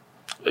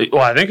 $8.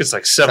 Well, I think it's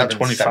like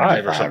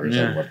 $7.25 or something.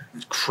 Yeah.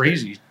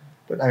 Crazy.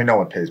 But I mean, no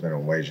one pays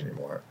minimum wage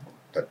anymore.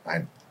 But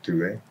do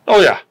they?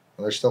 Oh yeah.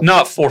 Well, they're still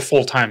not for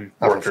full-time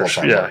workers.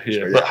 Yeah.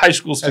 But high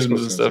school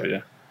students and stuff.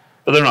 Yeah.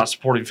 But they're not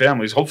supporting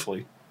families.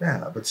 Hopefully.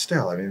 Yeah, but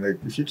still, I mean,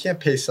 if you can't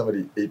pay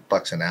somebody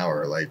 $8 an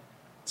hour, like,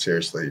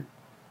 seriously,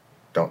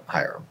 don't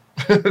hire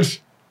them.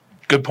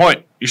 Good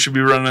point. You should be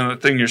running the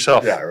thing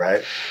yourself. Yeah,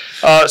 right.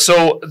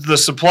 So the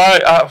supply,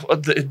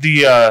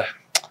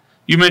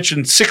 you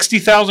mentioned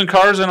 60,000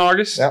 cars in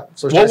August. Yeah.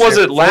 So what was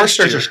it last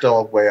year? Foresters are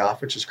still way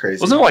off, which is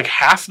crazy. Wasn't it like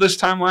half this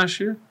time last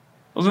year?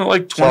 Wasn't it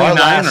like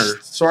 29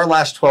 So our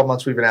last 12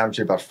 months, we've been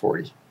averaging about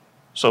 40.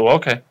 So,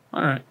 okay.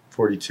 All right.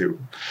 42.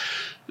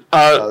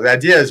 The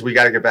idea is we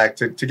got to get back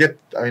to get,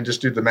 I mean, just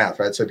do the math,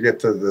 right? So to get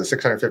to the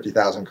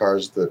 650,000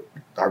 cars, that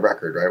our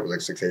record, right, was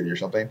like 680 or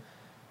something.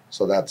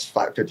 So that's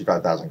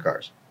 55,000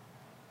 cars.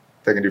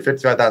 If they can do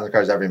 55,000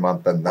 cars every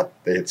month, then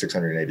they hit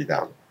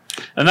 680,000.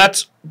 And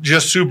that's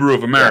just Subaru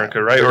of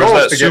America, right? Or is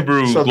that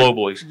Subaru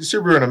globally?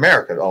 Subaru in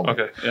America only.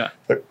 Okay, yeah.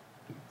 But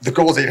the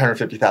goal is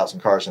 850,000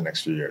 cars in the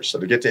next few years. So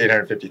to get to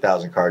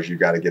 850,000 cars, you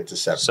got to get to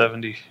 70.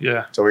 70,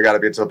 yeah. So we got to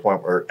get to the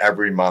point where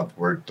every month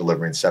we're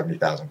delivering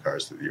 70,000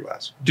 cars to the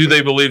U.S. Do they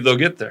believe they'll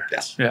get there?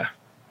 Yes. Yeah.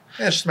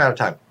 It's just a matter of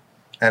time.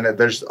 And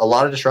there's a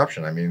lot of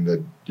disruption. I mean,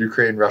 the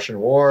Ukraine-Russian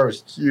war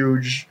was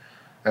huge,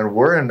 and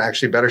we're in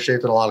actually better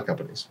shape than a lot of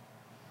companies.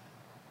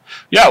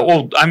 Yeah,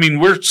 well, I mean,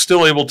 we're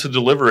still able to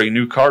deliver a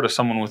new car to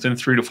someone within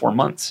 3 to 4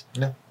 months.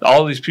 Yeah.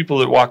 All these people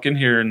that walk in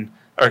here and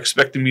are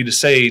expecting me to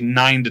say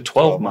 9 to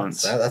 12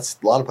 months. That's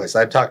a lot of places.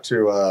 I talked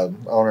to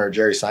owner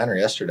Jerry Seiner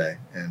yesterday,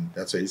 and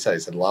that's what he said. He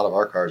said a lot of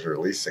our cars are at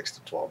least 6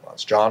 to 12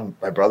 months. John,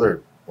 my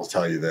brother, will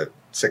tell you that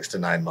 6 to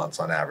 9 months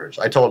on average.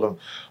 I told him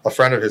a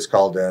friend of his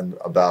called in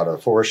about a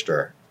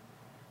Forester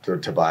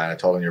to buy, and I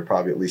told him you're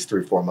probably at least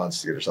 3 or 4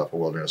 months to get yourself a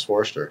Wilderness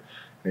Forester.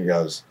 And he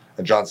goes,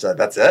 and John said,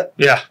 "That's it?"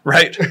 Yeah,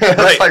 right.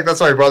 That's like that's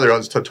why my brother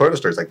owns Toyota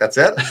stores. Like, that's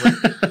it?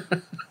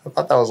 I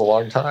thought that was a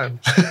long time.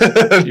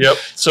 Yep.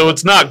 So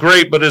it's not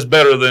great, but it's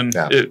better than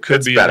it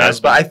could be. Better.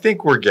 But I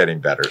think we're getting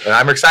better, and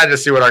I'm excited to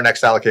see what our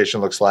next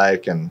allocation looks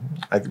like. And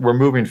we're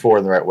moving forward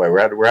in the right way. We're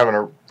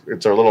having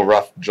it's a little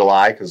rough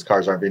July because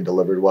cars aren't being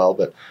delivered well,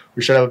 but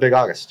we should have a big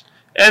August.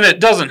 And it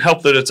doesn't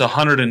help that it's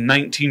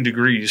 119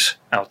 degrees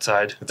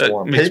outside. It's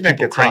warm. Makes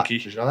people cranky.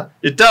 Did you know that?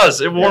 It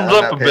does. It warms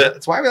up a bit.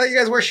 That's why we let you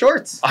guys wear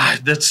shorts.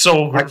 That's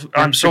so.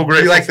 I'm so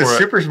grateful. You like the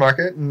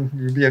supermarket and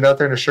you're being out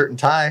there in a shirt and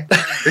tie.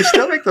 They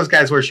still make those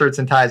guys wear shirts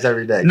and ties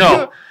every day.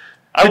 No,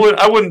 I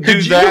wouldn't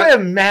do that. Could you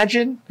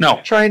imagine?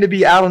 No. Trying to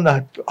be out on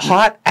the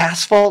hot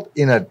asphalt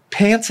in a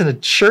pants and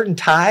a shirt and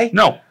tie?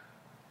 No.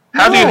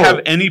 How do you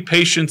have any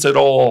patience at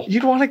all?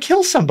 You'd want to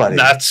kill somebody.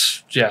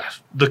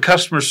 The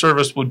customer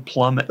service would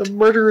plummet. The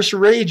murderous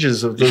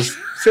rages of those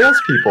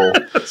salespeople.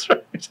 That's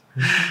right.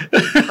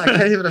 I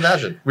can't even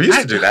imagine. We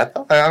used to do that,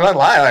 though. I'm not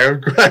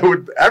lying.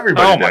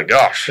 Everybody Oh, my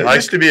gosh. It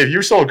used to be if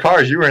you sold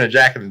cars, you were in a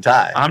jacket and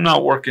tie. I'm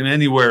not working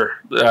anywhere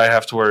that I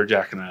have to wear a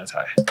jacket and a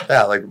tie.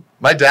 Yeah, like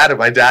my dad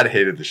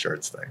hated the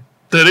shirts thing.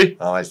 Did he?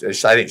 I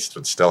think he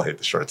would still hate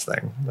the shorts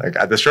thing.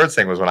 Like the shorts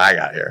thing was when I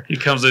got here. He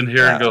comes in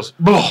here and goes,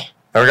 "Boom."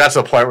 And we got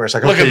to the point where it's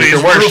like, look okay, at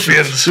these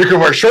ruffians. You can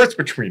wear shorts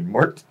between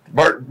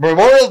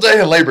Memorial Day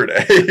and Labor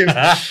Day.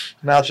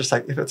 Now it's just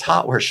like, if it's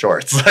hot, wear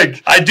shorts.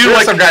 Like I do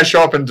like some guys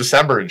show up in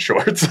December in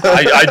shorts.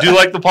 I do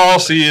like the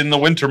policy in the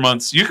winter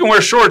months. You can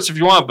wear shorts if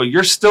you want, but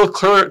you're still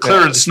clear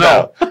of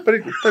snow. But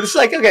it's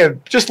like, okay,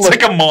 just look.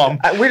 It's like a mom.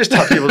 We just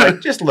tell people, like,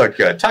 just look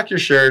good. Tuck your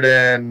shirt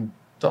in.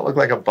 Don't look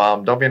like a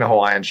bum. Don't be in a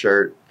Hawaiian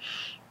shirt.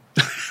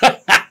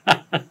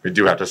 We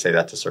do have to say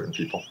that to certain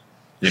people.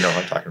 You know what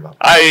I'm talking about.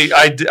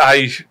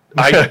 I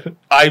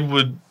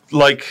would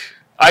like,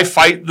 I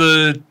fight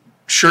the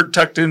shirt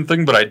tucked in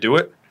thing, but I do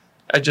it.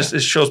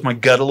 It shows my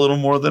gut a little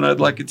more than I'd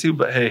like it to,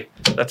 but hey,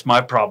 that's my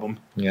problem.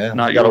 Yeah.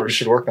 Not yours. We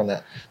should work on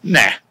that.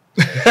 Nah.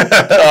 All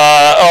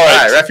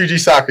right. Refugee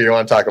soccer you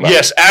want to talk about?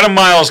 Yes. Adam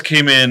Miles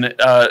came in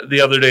the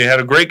other day, had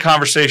a great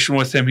conversation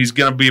with him. He's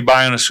going to be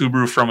buying a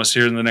Subaru from us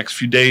here in the next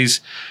few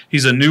days.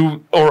 He's a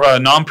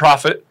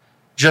nonprofit,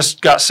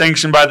 just got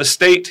sanctioned by the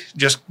state,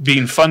 just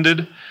being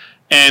funded.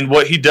 And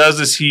what he does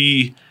is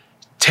he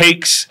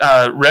takes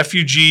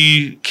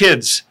refugee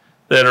kids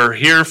that are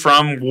here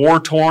from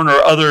war-torn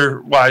or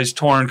otherwise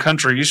torn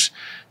countries.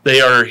 They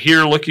are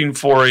here looking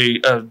for a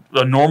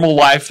normal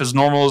life, as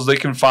normal as they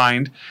can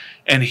find.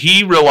 And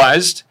he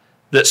realized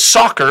that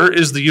soccer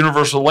is the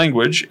universal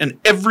language, and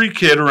every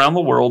kid around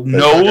the world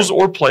knows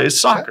or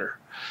plays soccer.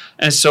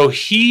 And so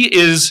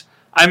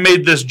I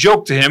made this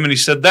joke to him, and he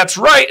said, "That's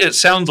right, it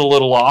sounds a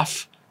little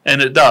off,"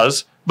 and it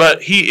does,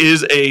 but he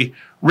is a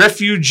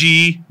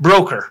refugee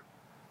broker,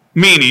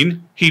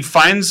 meaning he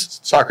finds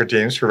soccer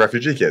teams for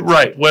refugee kids.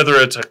 Right, whether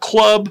it's a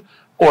club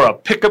or a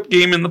pickup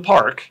game in the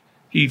park,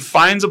 he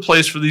finds a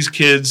place for these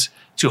kids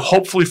to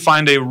hopefully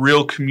find a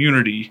real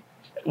community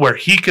where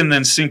he can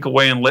then sink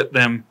away and let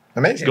them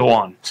go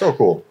on. So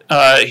cool.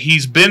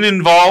 He's been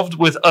involved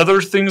with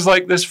other things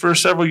like this for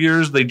several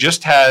years. They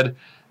just had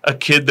a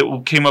kid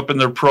that came up in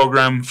their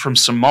program from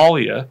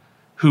Somalia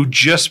who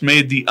just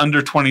made the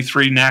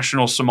under-23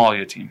 national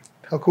Somalia team.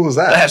 How cool is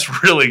that?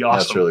 That's really awesome.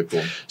 That's really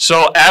cool.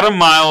 So Adam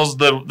Miles,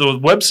 the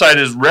website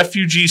is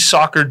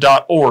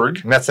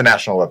refugeesoccer.org. And that's the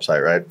national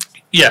website, right?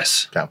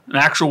 Yes. Okay. An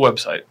actual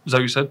website. Is that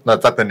what you said? No,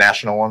 is that the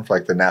national one for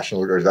like the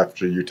national, or is that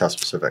for Utah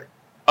specific?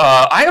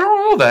 I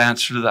don't know the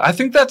answer to that. I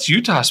think that's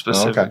Utah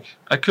specific. Oh, okay.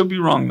 I could be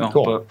wrong though.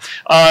 Cool.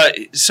 But,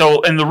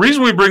 and the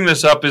reason we bring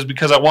this up is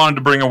because I wanted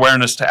to bring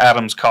awareness to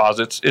Adam's cause.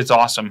 It's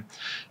awesome.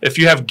 If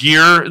you have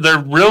gear, they're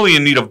really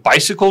in need of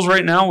bicycles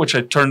right now, which I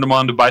turned them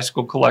on to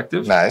Bicycle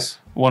Collective. Nice.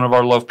 One of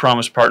our Love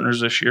Promise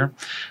partners this year.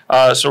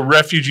 So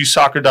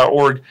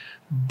refugeesoccer.org.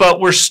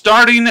 But we're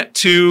starting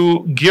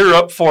to gear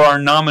up for our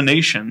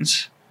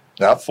nominations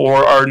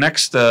for our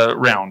next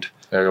round.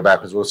 There, go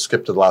backwards. We'll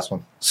skip to the last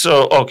one.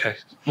 So, okay.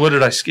 What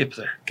did I skip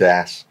there?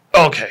 Gas.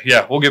 Okay,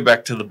 yeah. We'll get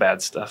back to the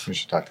bad stuff. We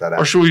should talk to that.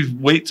 Or should we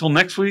wait till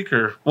next week,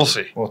 or we'll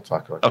see? We'll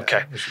talk about that.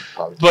 Okay.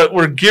 But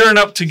we're gearing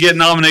up to get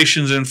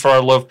nominations in for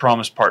our Love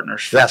Promise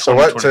partners. For so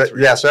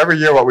every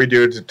year what we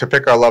do to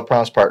pick our Love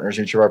Promise partners,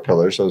 each of our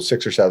pillars, so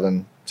 6 or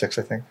 7, 6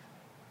 I think.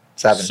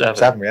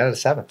 Seven. We added a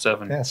 7.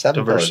 7. Yeah,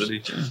 7 diversity.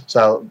 Pillars.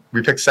 So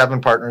we pick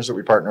 7 partners that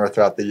we partner with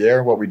throughout the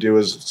year. What we do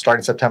is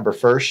starting September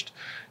 1st,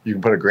 you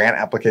can put a grant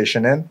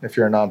application in if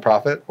you're a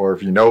nonprofit, or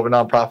if you know of a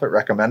nonprofit,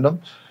 recommend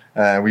them.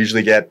 We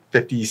usually get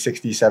 50,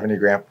 60, 70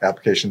 grant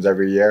applications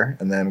every year,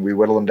 and then we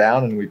whittle them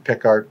down and we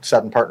pick our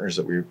 7 partners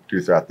that we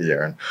do throughout the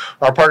year. And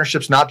our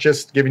partnership's not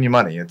just giving you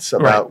money. It's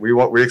about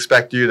we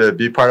expect you to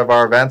be part of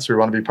our events. We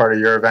want to be part of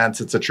your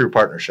events. It's a true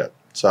partnership.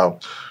 So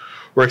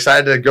we're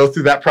excited to go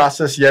through that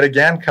process yet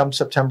again come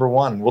September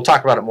 1. We'll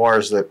talk about it more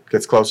as it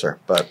gets closer,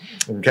 but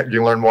you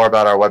can learn more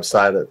about our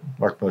website at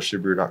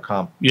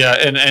markmillersubaru.com. Yeah,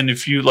 and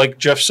if you, like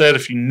Jeff said,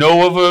 if you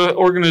know of an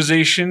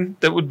organization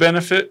that would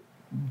benefit,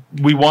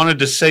 we wanted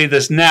to say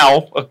this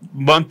now, a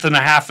month and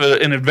a half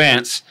in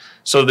advance,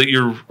 so that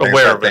you're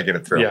aware of it. Thinking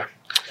it through. Yeah.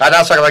 Now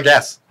let's talk about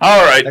gas.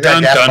 All right,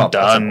 done.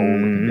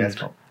 Gas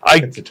pump.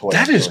 It's a toy.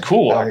 That is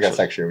cool. I don't think that's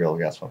actually a real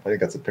gas pump. I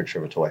think that's a picture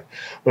of a toy,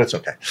 but it's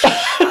okay.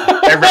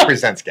 It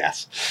represents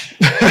gas.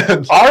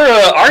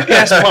 Our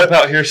gas pump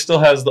out here still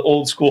has the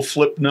old school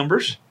flip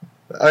numbers.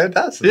 It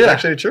does. It's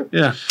actually true.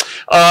 Yeah.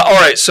 All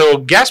right. So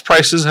gas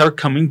prices are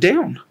coming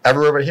down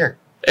everywhere but here,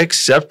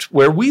 except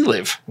where we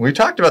live. We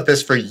talked about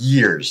this for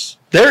years.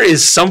 There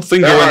is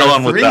something going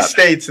on with that. There are 3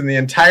 states in the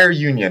entire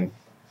union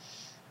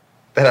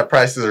that have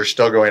prices that are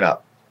still going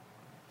up: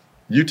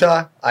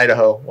 Utah,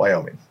 Idaho,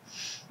 Wyoming.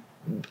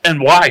 And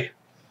why?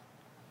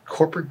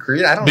 Corporate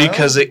greed? I don't know.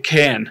 Because it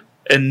can.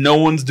 And no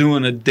one's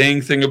doing a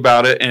dang thing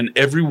about it. And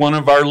every one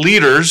of our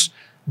leaders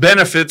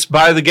benefits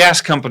by the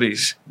gas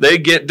companies. They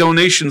get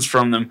donations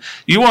from them.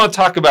 You want to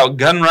talk about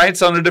gun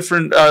rights on a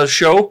different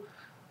show?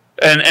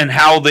 And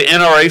how the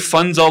NRA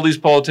funds all these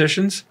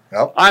politicians?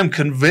 Yep. I'm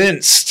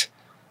convinced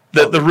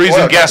that the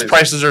reason gas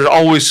prices are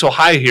always so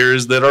high here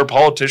is that our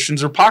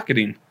politicians are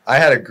pocketing. I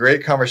had a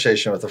great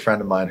conversation with a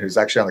friend of mine who's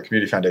actually on the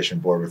Community Foundation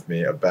board with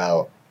me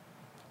about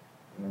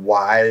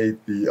why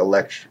the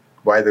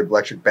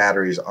electric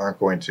batteries aren't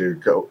going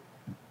to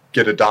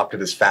get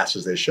adopted as fast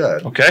as they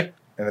should. Okay.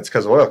 And it's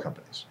because of oil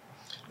companies.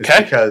 It's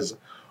because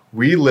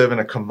we live in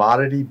a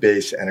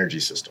commodity-based energy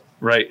system.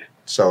 Right.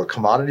 So a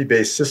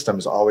commodity-based system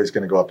is always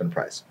going to go up in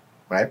price,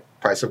 right?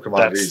 Price of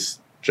commodities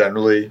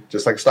generally,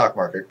 just like the stock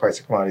market, price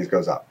of commodities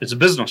goes up. It's a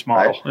business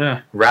model, right?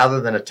 Yeah.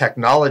 Rather than a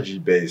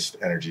technology-based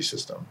energy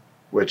system,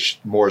 which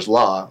Moore's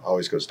law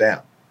always goes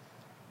down,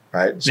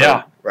 right?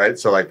 So, right?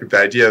 So like the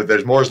idea of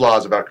there's Moore's law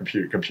is about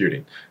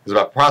computing. It's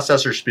about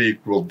processor speed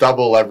will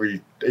double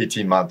every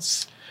 18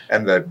 months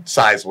and the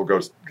size will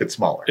get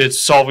smaller. It's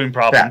solving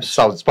problems. Yeah, it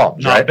solves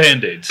problems, not right?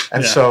 Band-Aids.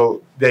 And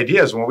so the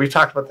idea is, when we've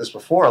talked about this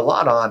before a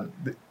lot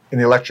in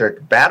the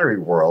electric battery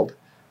world,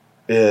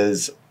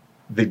 is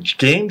the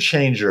game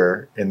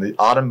changer in the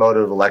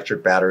automotive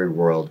electric battery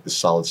world is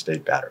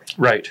solid-state batteries.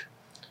 Right.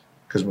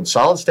 Because when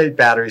solid-state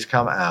batteries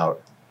come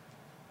out,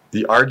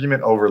 the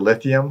argument over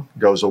lithium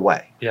goes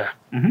away. Yeah.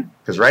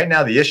 Because right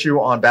now the issue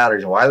on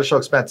batteries and why they're so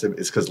expensive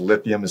is because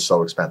lithium is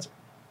so expensive.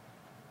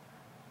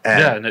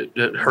 And, and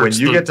it hurts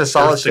when you get to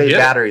solid-state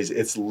batteries,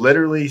 it's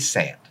literally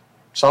sand.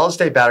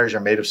 Solid-state batteries are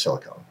made of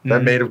silicone. They're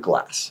made of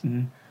glass.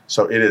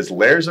 So it is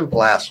layers of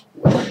glass.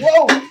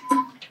 Whoa!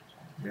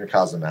 You're going to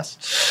cause a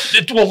mess.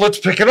 Well, let's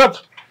pick it up.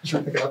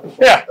 Should we pick it up?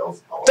 Yeah. All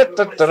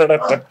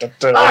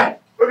right.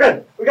 We're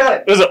good. We got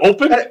it. Is it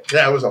open?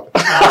 Yeah, it was open.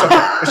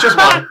 It's just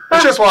water.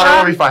 It's just water.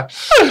 We'll be fine.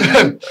 We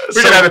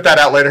can edit that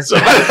out later.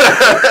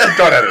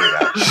 Don't edit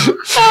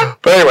it out.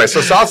 But anyway,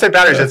 so solid-state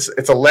batteries,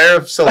 it's a layer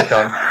of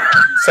silicone,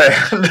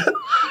 sand,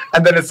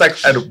 and then it's like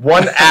a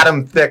 1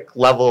 atom thick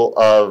level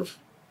of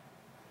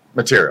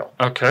material.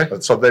 Okay.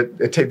 So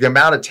the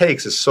amount it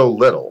takes is so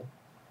little.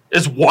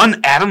 Is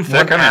 1 atom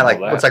thick?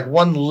 It's like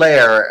one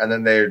layer, and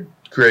then they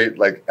create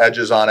like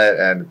edges on it,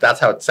 and that's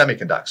how it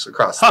semiconducts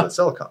across the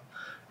silicone.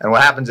 And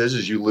what happens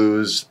is you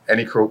lose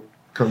any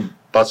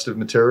combustive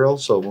material,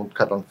 so it won't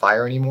catch on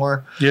fire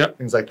anymore. Yep.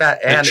 Things like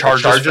that. And it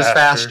charges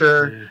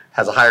faster,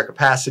 has a higher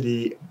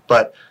capacity.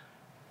 But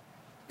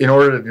in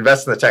order to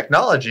invest in the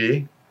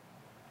technology,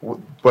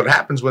 what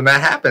happens when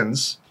that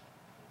happens,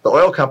 the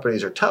oil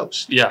companies are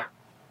toast. Yeah.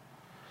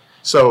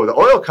 So the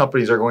oil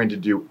companies are going to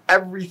do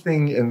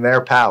everything in their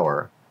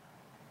power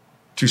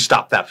to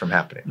stop that from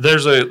happening.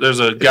 There's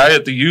a guy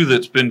at the U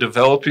that's been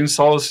developing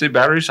solid-state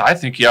batteries. I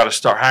think he ought to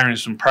start hiring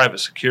some private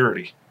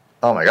security.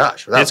 Oh my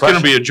gosh. It's going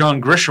to be a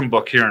John Grisham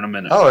book here in a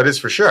minute. Oh, it is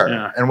for sure.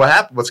 Yeah. And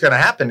what's going to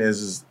happen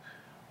is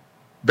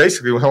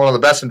basically one of the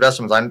best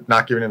investments. I'm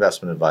not giving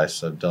investment advice,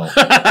 so don't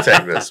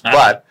take this.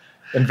 But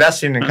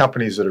investing in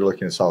companies that are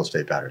looking at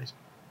solid-state batteries,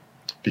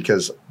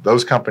 because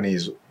those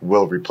companies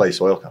will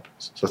replace oil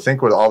companies. So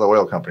think what all the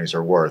oil companies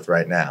are worth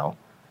right now.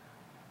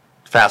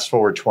 Fast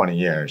forward 20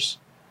 years.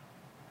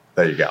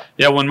 There you go.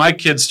 Yeah, when my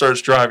kid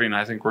starts driving,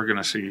 I think we're going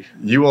to see.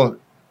 You will,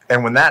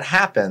 and when that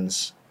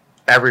happens,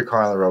 every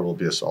car on the road will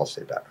be a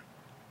solid-state battery.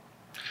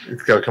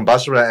 The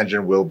combustible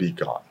engine will be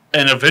gone.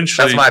 And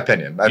eventually, that's my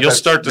opinion. You'll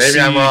start to see. Maybe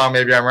I'm wrong.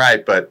 Maybe I'm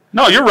right. But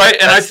no, you're right.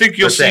 And I think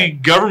you'll see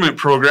government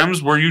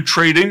programs where you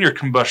trade in your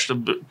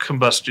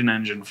combustion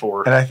engine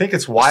for. And I think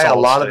it's why a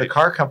lot of the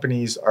car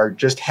companies are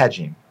just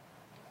hedging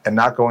and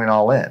not going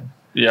all in.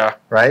 Yeah.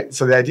 Right.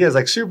 So the idea is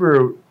like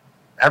Subaru.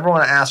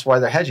 Everyone asks why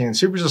they're hedging. And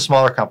Subaru's a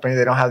smaller company.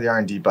 They don't have the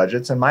R&D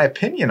budgets. And my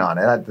opinion on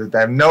it, I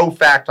have no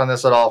fact on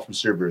this at all from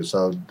Subaru,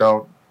 so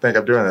don't think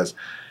I'm doing this,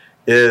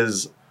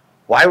 is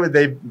why would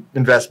they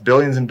invest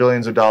billions and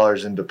billions of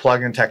dollars into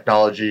plug-in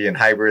technology and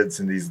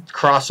hybrids and these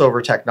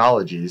crossover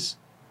technologies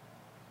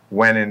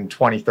when in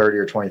 2030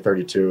 or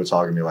 2032 it's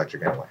all going to be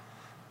electric anyway?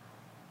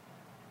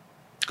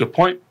 Good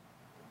point.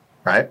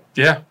 Right?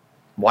 Yeah.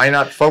 Why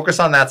not focus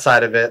on that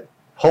side of it?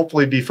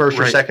 Hopefully be first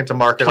or second to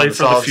market on the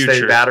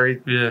solid-state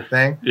battery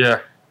thing.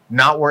 Yeah.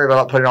 Not worry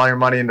about putting all your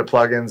money into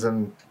plug-ins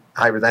and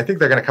hybrids. I think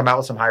they're going to come out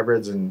with some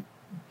hybrids and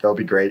they'll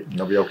be great and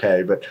they'll be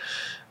okay. But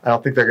I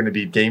don't think they're going to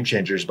be game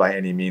changers by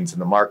any means in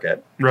the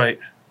market. Right.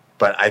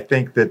 But I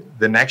think that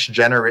the next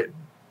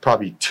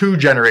probably 2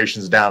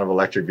 generations down of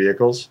electric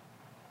vehicles,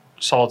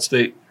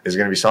 solid-state, is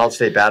going to be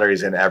solid-state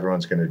batteries, and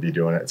everyone's going to be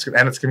doing it.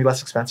 And it's going to be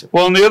less expensive.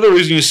 Well, and the other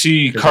reason you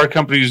see car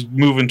companies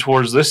moving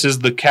towards this is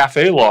the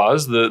CAFE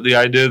laws, the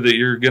idea that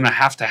you're going to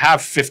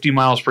have 50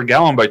 miles per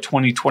gallon by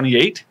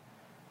 2028.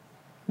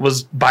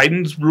 Was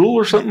Biden's rule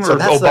or something, or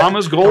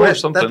Obama's goal or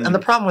something? And the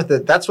problem with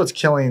it, that's what's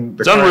killing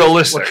the car. It's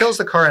unrealistic. What kills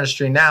the car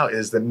industry now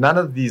is that none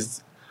of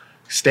these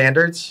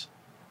standards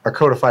are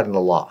codified in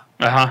the law.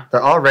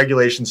 They're all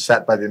regulations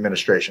set by the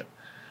administration.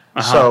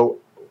 So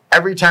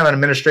every time an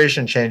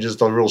administration changes,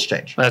 the rules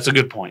change. That's a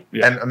good point.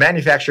 Yeah. And a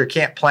manufacturer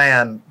can't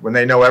plan when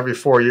they know every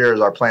 4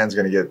 years our plan's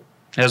going to get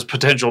has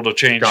potential to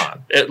change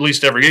at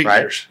least every 8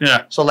 years.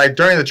 Yeah. So like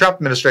during the Trump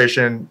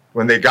administration,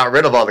 when they got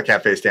rid of all the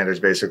CAFE standards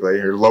basically,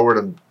 or lowered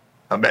them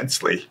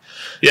immensely.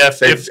 Yeah,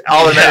 if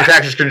all the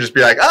manufacturers couldn't just be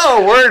like,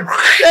 oh,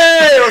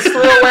 let's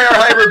throw away our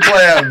hybrid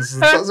plans. It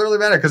doesn't really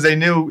matter because they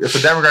knew if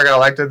a Democrat got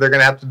elected, they're going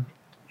to have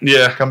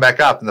to come back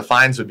up, and the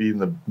fines would be in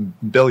the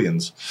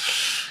billions.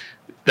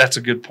 That's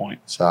a good point.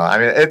 So, I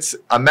mean, it's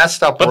a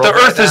messed up world. But the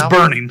earth is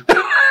burning.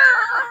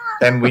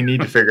 And we need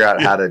to figure out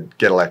how to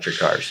get electric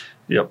cars.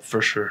 Yep,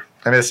 for sure.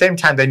 I mean, at the same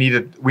time,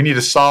 we need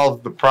to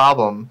solve the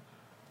problem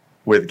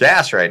with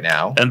gas right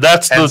now. And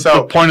that's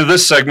the point of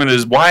this segment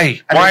is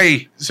why?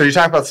 So you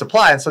talk about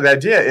supply. And so the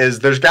idea is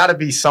there's got to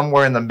be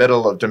somewhere in the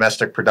middle of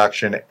domestic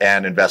production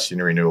and investing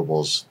in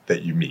renewables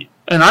that you meet.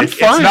 And I'm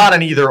fine. It's not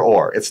an either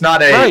or. It's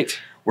not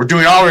we're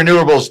doing all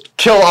renewables,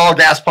 kill all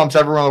gas pumps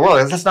everywhere in the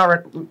world. That's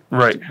not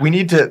right. We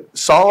need to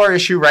solve our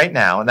issue right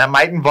now, and that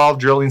might involve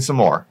drilling some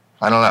more.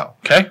 I don't know.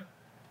 Okay.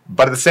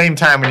 But at the same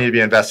time, we need to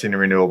be investing in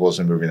renewables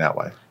and moving that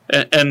way.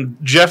 And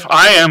Jeff,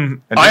 I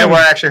am. And do you know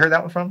where I actually heard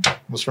that one from? It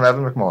was from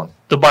Evan McMullen.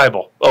 The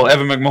Bible. Oh,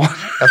 Evan McMullen.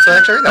 That's where I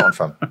actually heard that one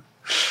from.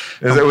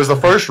 It was the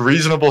first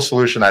reasonable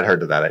solution I'd heard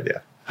to that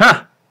idea.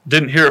 Huh.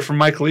 Didn't hear it from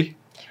Mike Lee.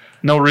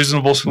 No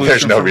reasonable solution.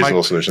 There's no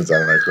reasonable solutions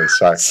out of Mike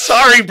Lee.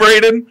 Sorry,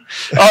 Braden.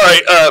 All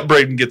right,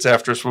 Braden gets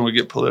after us when we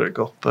get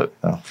political, but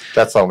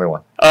that's the only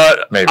one.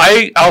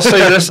 Maybe. I'll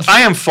say this: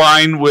 I am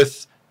fine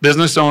with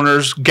business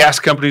owners, gas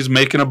companies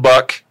making a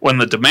buck. When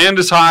the demand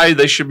is high,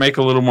 they should make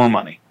a little more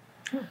money.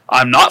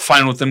 I'm not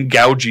fine with them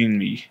gouging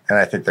me. And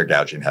I think they're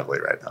gouging heavily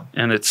right now.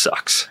 And it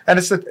sucks. And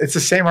it's the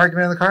same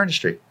argument in the car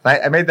industry.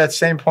 I made that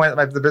same point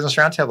at the business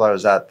roundtable I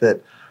was at,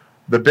 that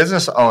the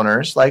business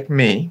owners, like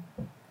me,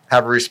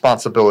 have a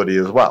responsibility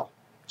as well.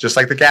 Just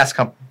like the gas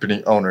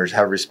company owners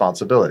have a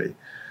responsibility.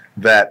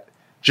 That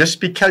just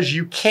because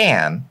you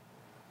can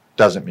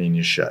doesn't mean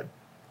you should.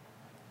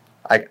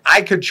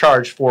 I could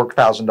charge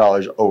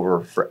 $4,000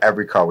 over for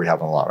every car we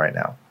have on the lot right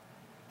now.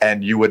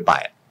 And you would buy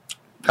it.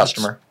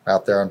 Customer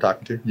out there I'm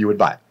talking to, you would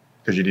buy it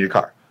because you need a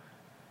car.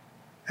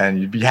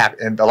 And you'd be happy.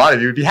 And a lot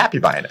of you would be happy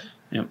buying it.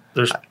 Yeah.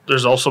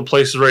 There's also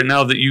places right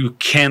now that you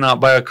cannot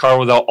buy a car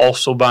without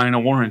also buying a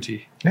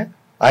warranty. Yeah.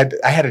 I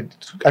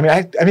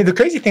mean, the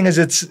crazy thing is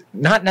it's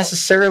not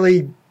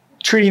necessarily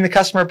treating the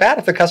customer bad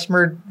if the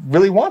customer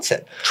really wants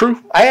it.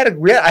 True. I had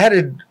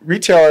a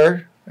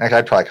retailer, actually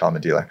I'd probably call him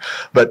a dealer,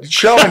 but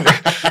show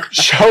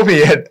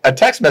me a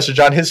text message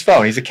on his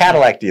phone. He's a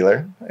Cadillac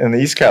dealer in the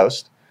East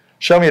Coast.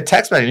 Show me a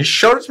text message. He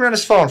showed it to me on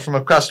his phone from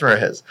a customer of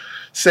his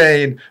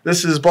saying,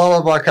 this is blah,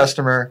 blah, blah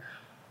customer.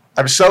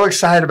 I'm so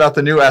excited about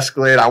the new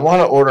Escalade. I want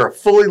to order a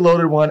fully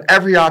loaded one,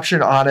 every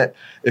option on it.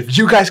 If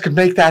you guys could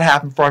make that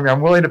happen for me, I'm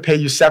willing to pay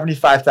you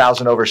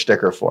 $75,000 over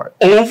sticker for it.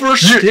 Over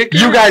sticker?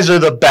 You guys are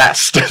the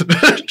best.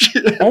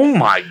 Oh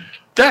my,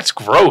 that's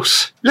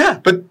gross. Yeah,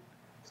 but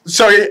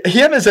so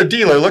him as a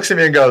dealer looks at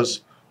me and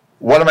goes,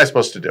 what am I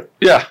supposed to do?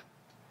 Yeah,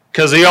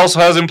 because he also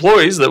has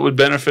employees that would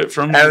benefit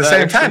from that. At the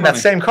same time, that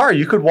same car,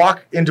 you could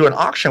walk into an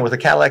auction with a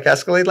Cadillac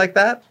Escalade like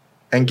that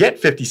and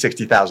get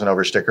 $50,000, $60,000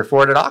 over sticker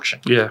for it at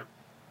auction. Yeah.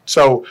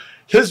 So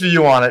his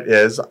view on it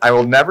is, I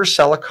will never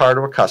sell a car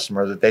to a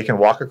customer that they can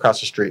walk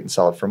across the street and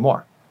sell it for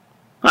more.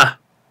 Huh.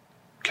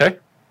 Okay.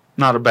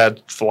 Not a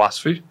bad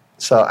philosophy.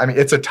 So, I mean,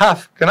 it's a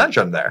tough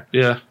conundrum there.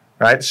 Yeah.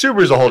 Right?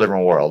 Subaru's a whole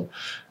different world.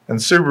 And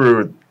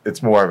Subaru,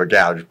 it's more of a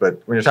gouge.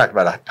 But when you're talking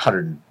about a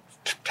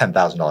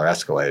 $110,000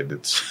 Escalade,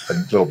 it's a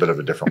little bit of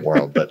a different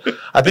world. But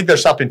I think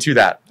there's something to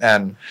that.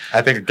 And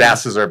I think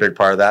gases are a big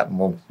part of that. And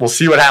we'll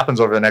see what happens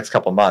over the next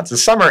couple of months.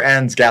 As summer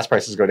ends, gas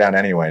prices go down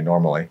anyway,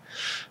 normally.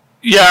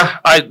 Yeah,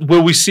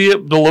 will we see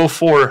it below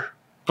 4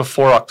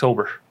 before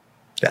October?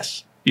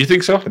 Yes. You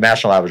think so? The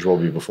national average will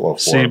be below 4.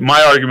 See,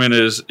 my argument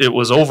is it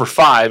was over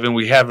 5 and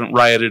we haven't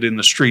rioted in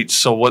the streets,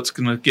 so what's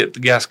going to get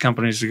the gas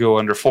companies to go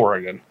under 4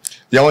 again?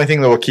 The only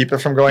thing that will keep it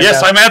from going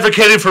Yes, down, I'm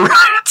advocating for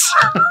riots.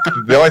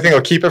 The only thing that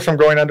will keep it from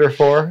going under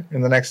 4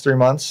 in the next 3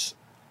 months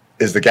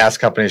is the gas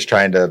companies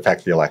trying to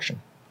affect the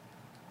election.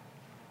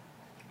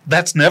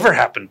 That's never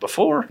happened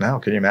before. No,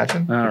 can you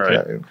imagine? All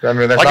right. I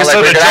mean, like I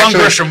said, the John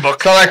Grisham book.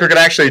 It's not like we could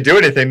actually do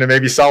anything to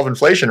maybe solve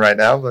inflation right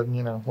now, but,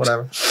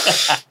 whatever.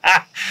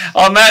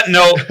 On that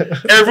note,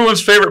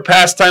 everyone's favorite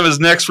pastime is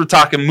next. We're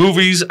talking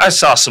movies. I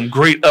saw some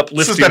great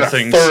uplifting things. This has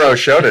been a thorough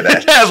show today.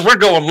 Yes, we're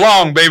going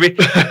long, baby.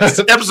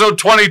 Episode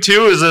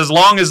 22 is as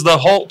long as the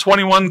whole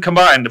 21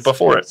 combined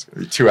before it. It's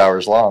going to be 2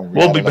 hours long.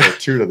 We'll be back.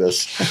 2 to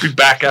this. We'll be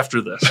back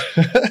after this.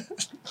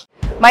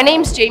 My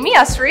name's Jamie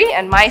Estry,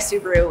 and my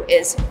Subaru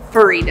is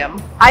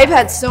Freedom. I've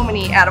had so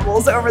many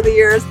animals over the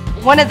years.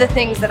 One of the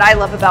things that I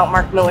love about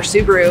Mark Miller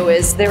Subaru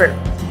is they're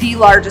the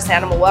largest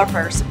animal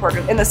welfare supporter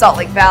in the Salt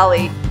Lake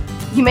Valley.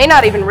 You may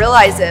not even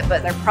realize it,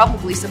 but they're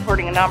probably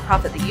supporting a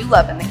nonprofit that you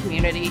love in the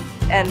community.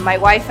 And my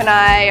wife and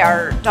I,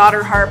 our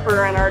daughter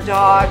Harper, and our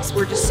dogs,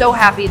 we're just so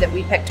happy that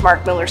we picked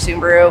Mark Miller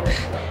Subaru.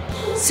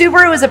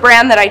 Subaru is a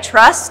brand that I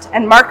trust,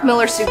 and Mark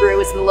Miller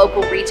Subaru is the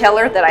local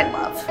retailer that I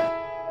love.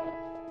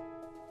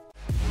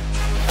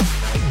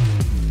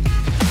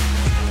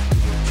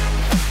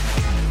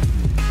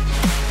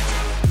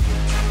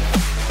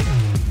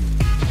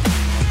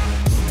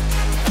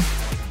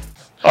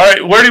 All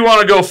right, where do you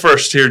want to go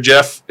first here,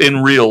 Jeff,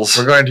 in Reels?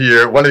 We're going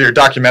to one of your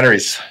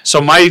documentaries.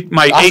 So my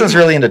Austin's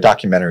really into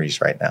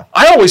documentaries right now.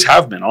 I always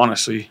have been,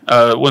 honestly.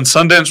 When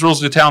Sundance rolls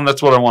to town,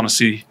 that's what I want to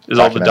see, is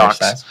all the docs.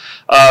 Nice.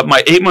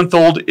 My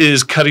 8-month-old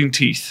is cutting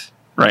teeth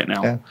right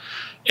now. Yeah.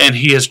 And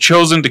he has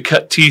chosen to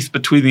cut teeth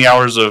between the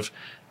hours of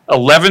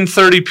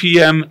 11:30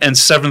 p.m. and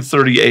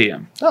 7:30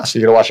 a.m. Oh, so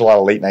you're going to watch a lot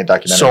of late night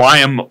documentaries. So I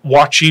am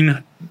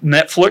watching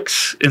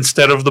Netflix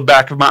instead of the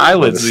back of my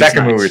eyelids. The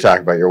second movie we're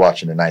talking about, you're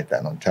watching tonight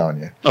then, I'm telling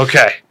you.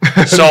 Okay.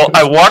 So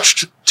I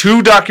watched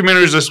 2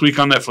 documentaries this week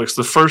on Netflix.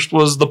 The first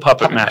was The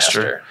Puppet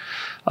Master.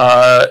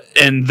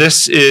 And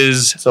this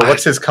is... So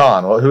what's his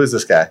con? Well, who is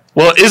this guy?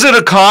 Well, is it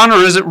a con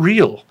or is it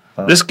real?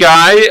 This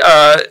guy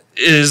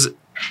is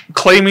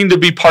claiming to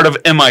be part of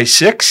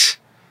MI6,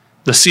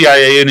 the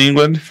CIA in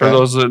England, for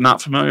those that are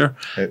not familiar.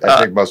 I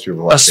think most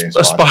people watch James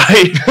Bond.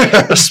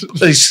 A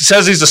spy. He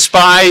says he's a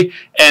spy,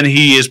 and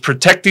he is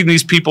protecting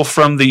these people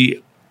from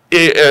the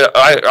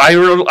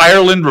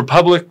Ireland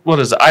Republic. What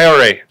is it?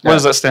 IRA. What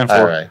does that stand for?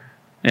 IRA.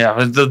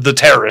 Yeah, the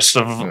terrorists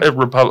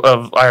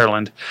of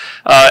Ireland.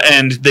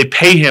 And they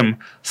pay him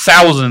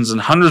thousands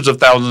and hundreds of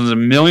thousands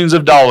and millions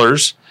of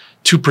dollars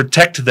to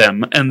protect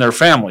them and their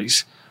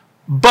families.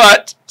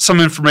 But some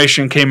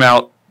information came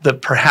out that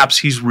perhaps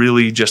he's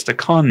really just a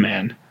con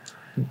man.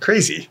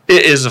 Crazy.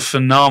 It is a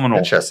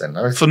phenomenally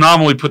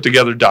put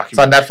together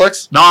documentary. It's on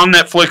Netflix? On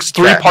Netflix,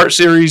 3-part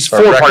series,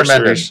 4-part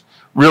series.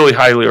 Really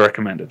highly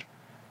recommended.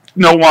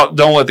 No,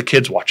 don't let the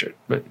kids watch it.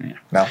 But yeah.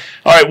 No.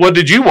 All right, what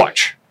did you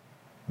watch?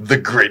 The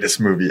greatest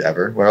movie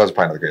ever. Well, it was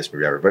probably not the greatest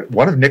movie ever, but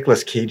one of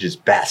Nicolas Cage's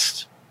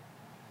best.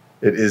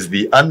 It is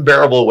The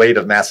Unbearable Weight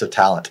of Massive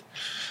Talent.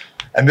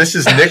 And this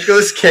is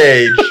Nicolas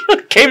Cage.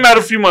 Came out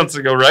a few months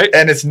ago, right?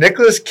 And it's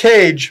Nicolas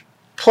Cage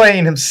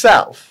playing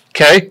himself.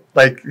 Okay.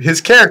 Like, his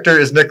character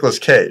is Nicolas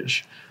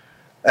Cage.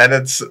 And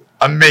it's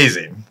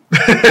amazing.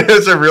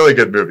 It's a really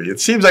good movie. It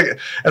seems like,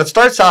 and it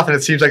starts off and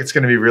it seems like it's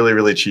going to be really,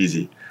 really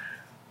cheesy.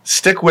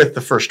 Stick with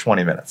the first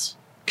 20 minutes.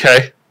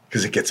 Okay.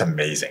 Because it gets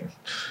amazing.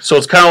 So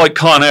it's kind of like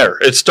Con Air.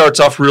 It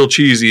starts off real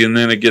cheesy and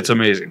then it gets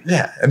amazing.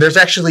 Yeah, and there's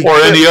actually or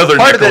any other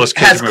Nicolas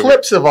Cage has movie.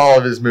 Clips of all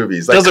of his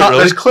movies. Like Does it really?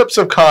 There's clips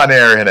of Con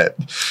Air in it.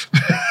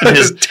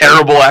 His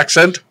terrible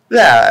accent.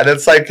 Yeah, and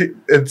it's like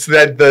is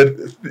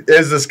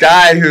this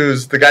guy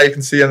who's the guy you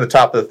can see on the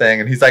top of the thing,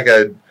 and he's like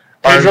a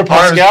Pedro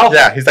Pascal.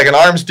 Yeah, he's like an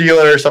arms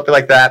dealer or something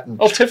like that. And,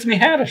 Tiffany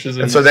Haddish is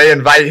in. And so they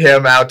invite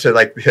him out to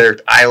like their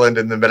island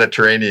in the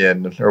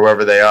Mediterranean or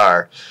wherever they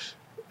are.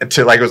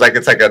 To like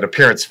it's like an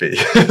appearance fee.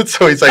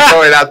 So he's like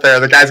going out there.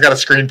 The guy's got a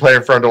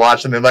screenplay for him to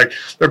watch, and then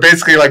they're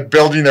basically like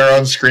building their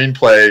own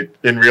screenplay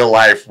in real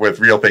life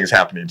with real things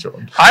happening to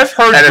him. I've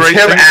heard and great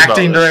it's him things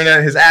acting about during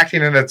it. His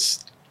acting, and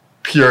it's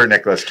pure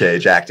Nicolas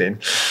Cage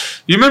acting.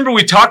 You remember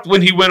we talked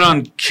when he went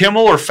on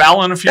Kimmel or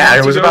Fallon a few months ago?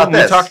 Yeah, it was about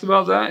this. We talked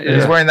about that. Yeah.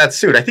 He's wearing that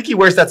suit. I think he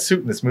wears that suit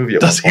in this movie.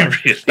 Does he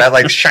really? That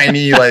like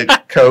shiny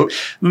like coat.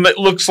 It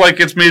looks like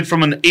it's made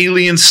from an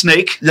alien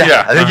snake.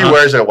 Yeah, I think he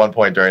wears it at one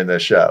point during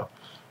this show.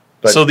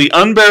 But so The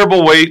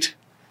Unbearable Weight.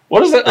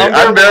 What is it?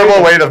 The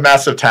Unbearable Weight of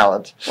Massive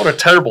Talent. What a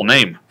terrible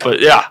name.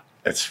 But yeah.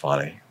 It's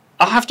funny.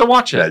 I'll have to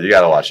watch it. Yeah, you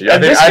got to watch it.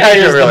 And this guy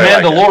is really the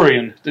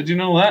Mandalorian. Like Did you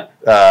know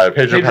that?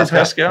 Pedro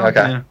Pascal. Okay.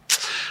 Yeah.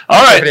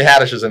 All right. Tiffany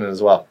Haddish is in it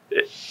as well.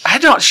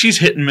 She's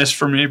hit and miss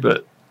for me,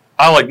 but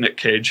I like Nick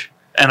Cage.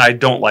 And I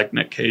don't like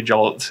Nick Cage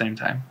all at the same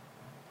time.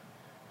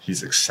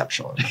 He's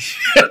exceptional.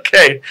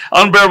 Okay.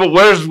 Unbearable.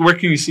 Where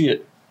can you see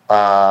it?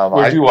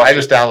 I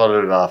just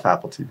downloaded it off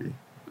Apple TV.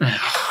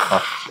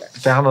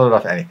 Download it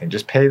off anything.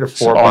 Just pay the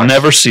 $4. I'll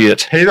never see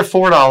it. Pay the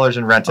 $4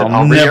 and rent it.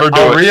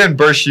 I'll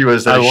reimburse you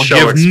as a show.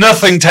 I will give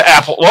nothing to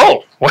Apple.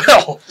 Whoa,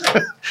 well,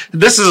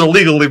 this is a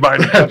legally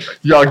binding contract.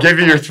 I'll give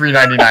you your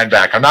 $3.99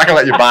 back. I'm not going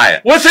to let you buy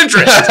it. With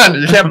interest.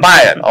 You can't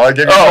buy it. I'll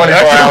give you 24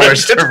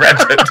 hours to rent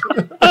it.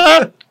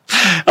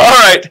 All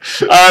right.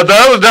 The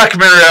other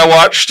documentary I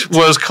watched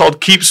was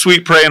called Keep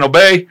Sweet, Pray, and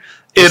Obey.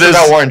 It's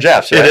about Warren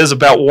Jeffs, right? It is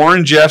about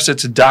Warren Jeffs.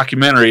 It's a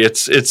documentary.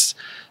 It's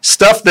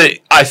stuff that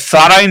I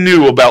thought I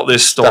knew about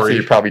this story. Stuff that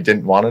you probably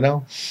didn't want to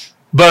know.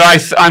 But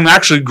I'm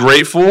actually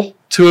grateful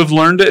to have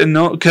learned it and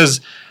know, because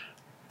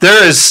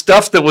there is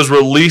stuff that was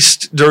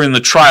released during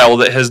the trial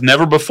that has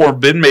never before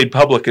been made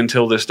public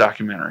until this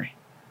documentary.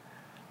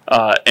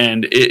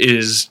 And it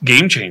is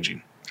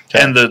game-changing.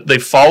 Okay. And they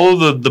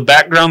follow the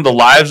background, the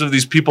lives of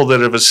these people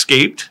that have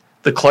escaped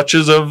the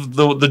clutches of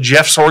the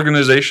Jeffs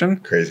organization.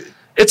 Crazy.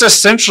 It's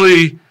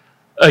essentially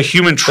a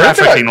human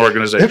trafficking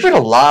organization. There've been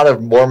a lot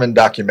of Mormon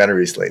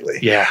documentaries lately.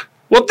 Yeah.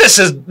 Well, this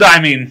is,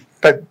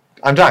 but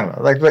I'm talking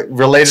about like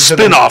related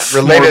spin-off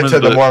to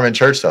the Mormon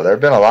Church, though. There have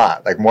been a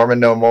lot, like Mormon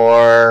No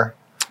More,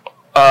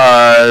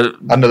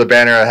 Under the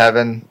Banner of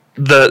Heaven.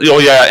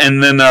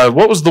 And then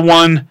what was the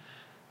one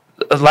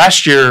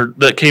last year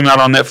that came out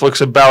on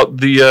Netflix about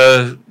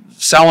the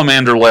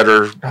salamander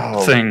letter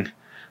thing?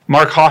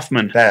 Mark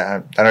Hoffman.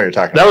 Yeah, I know what you're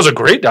talking about. That was a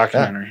great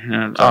documentary.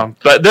 Yeah.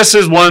 But this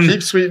is one.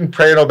 Keep Sweet and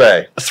Pray and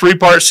Obey. A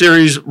 3-part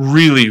series,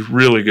 really,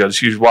 really good.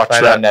 So you should watch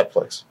that. On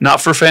Netflix.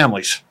 Not for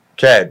families.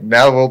 Okay,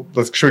 now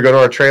should we go to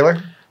our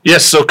trailer?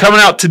 Yes, so coming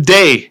out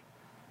today.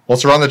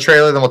 Let's run the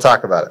trailer, then we'll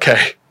talk about it.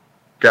 Okay.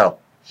 Go.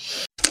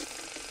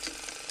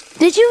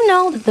 Did you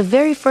know that the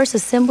very first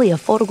assembly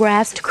of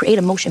photographs to create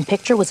a motion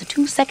picture was a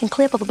 2-second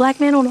clip of a black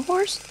man on a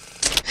horse?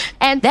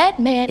 And that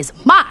man is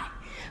my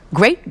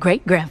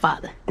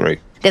great-great-grandfather. Great.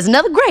 There's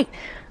another great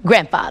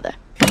grandfather.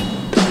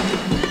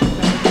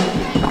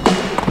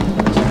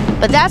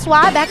 But that's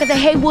why back at the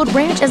Haywood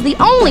Ranch, as the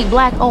only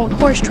black-owned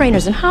horse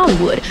trainers in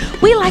Hollywood,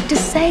 we like to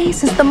say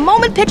since the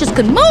moment pitchers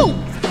could move,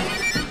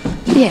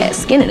 yeah,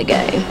 skin in the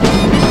game.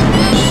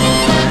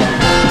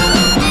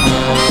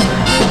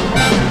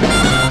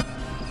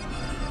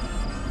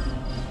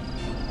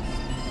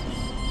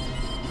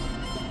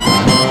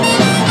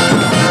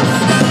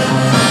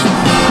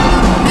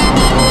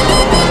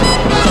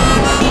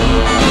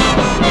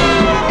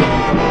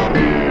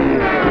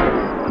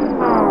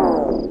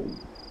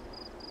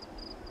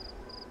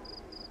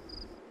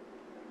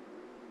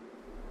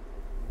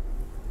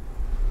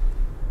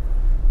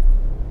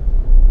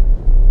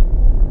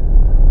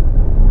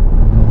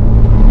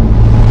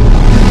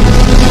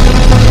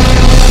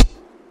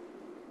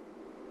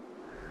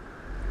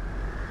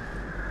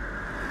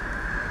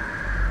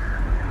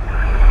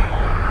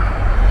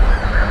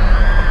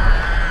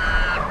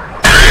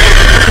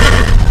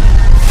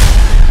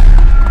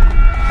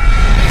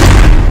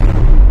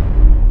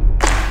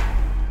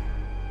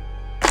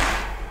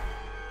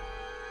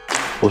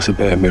 What's a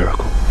bad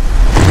miracle?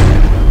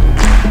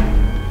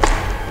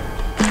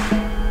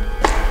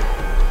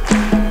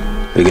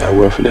 They got a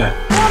word for that.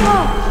 Come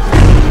on.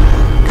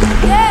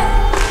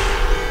 Yeah.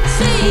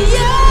 See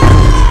ya.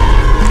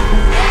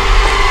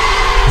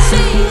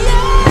 See ya.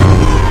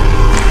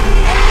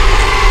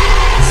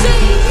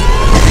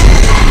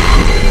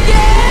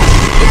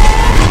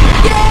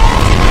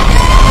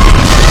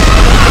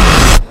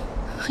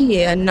 See ya.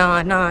 Yeah,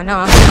 nah.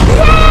 Yeah!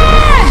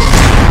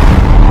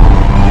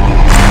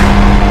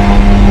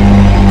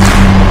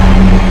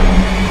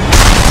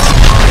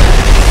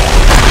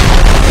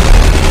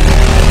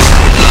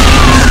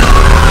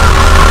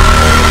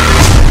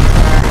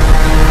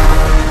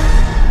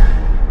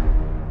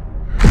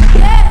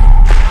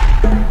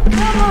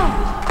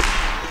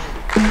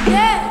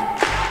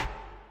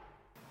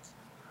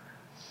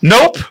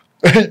 Nope.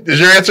 Is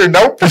your answer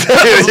nope? You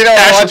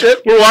don't watch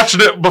it? We're watching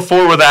it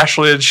before with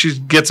Ashley, and she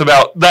gets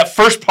about that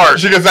first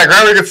part. She gets that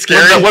grandma gets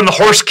scary. When the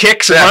horse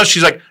kicks, and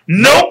she's like,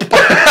 nope.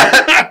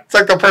 It's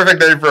like the perfect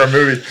name for a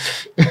movie.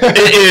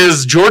 It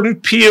is Jordan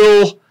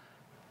Peele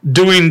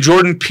doing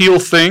Jordan Peele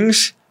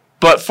things,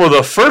 but for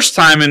the first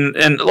time,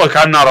 and look,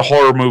 I'm not a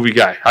horror movie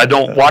guy. I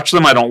don't watch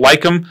them. I don't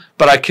like them,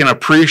 but I can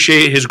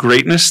appreciate his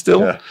greatness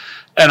still. Yeah.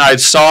 And I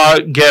saw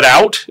Get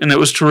Out, and it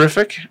was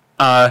terrific.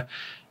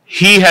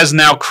 He has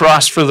now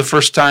crossed for the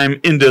first time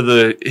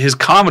into his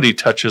comedy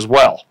touch as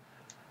well.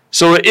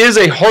 So it is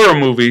a horror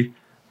movie,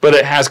 but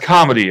it has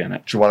comedy in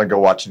it. Do you want to go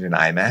watch it in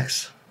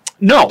IMAX?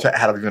 No. To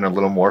add even a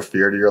little more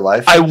fear to your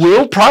life? I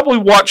will probably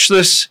watch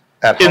this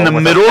in the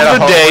middle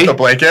of the day. With a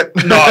blanket?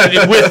 No,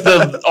 with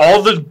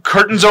all the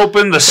curtains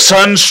open, the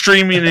sun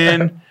streaming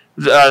in.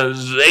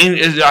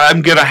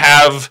 I'm going to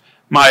have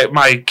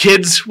my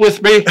kids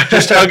with me,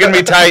 just hugging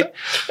me tight,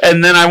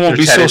 and then I won't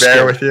be so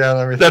scared. With you and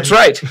everything? That's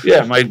right.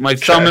 Yeah, my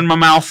thumb in my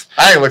mouth.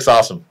 I think it looks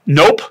awesome.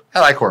 Nope. I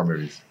like horror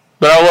movies.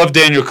 But I love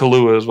Daniel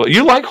Kaluuya as well.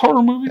 You like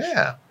horror movies?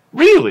 Yeah.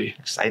 Really?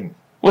 Exciting.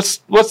 What's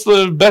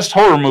the best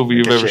horror movie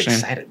you've ever seen?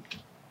 Excited.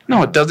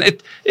 No, it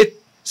doesn't.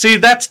 See,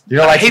 that's you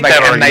don't like hate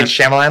that M. Night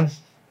Shyamalan?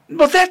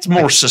 Well, that's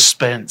more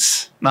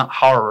suspense, not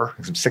horror.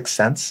 Some Sixth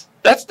Sense.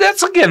 That's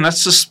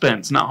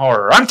suspense, not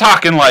horror. I'm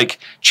talking like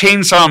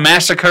Chainsaw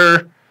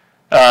Massacre.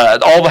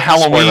 All the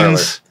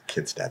Halloweens.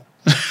 Kid's dead.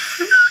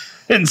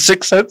 In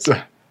Sixth Sense?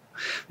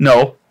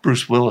 No,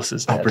 Bruce Willis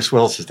is dead. Oh, Bruce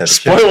Willis is dead.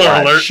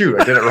 Spoiler alert.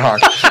 Shoot, I did it wrong.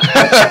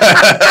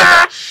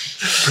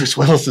 Bruce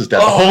Willis is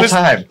dead the whole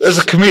time. There's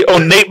a comedian. Oh,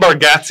 Nate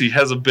Bargatze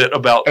has a bit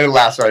about. And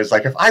last night, he's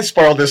like, if I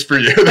spoil this for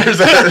you, there's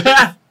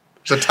a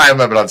time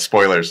limit on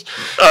spoilers.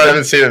 I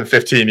haven't seen it in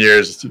 15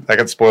 years. I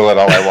can spoil it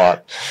all I want.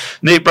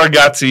 Nate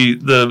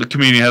Bargatze, the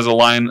comedian, has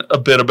a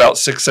bit about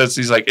Sixth Sense.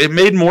 He's like, it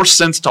made more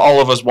sense to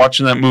all of us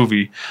watching that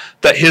movie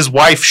that his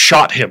wife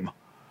shot him.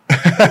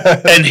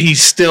 And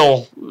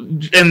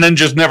and then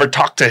just never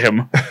talked to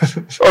him.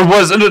 Or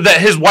was it that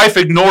his wife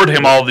ignored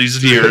him all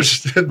these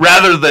years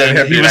rather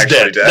than he was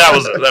dead. That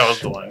was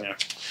the line, yeah.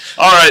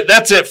 All right,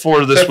 that's it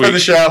for this week. For the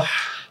show.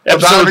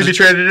 Donovan be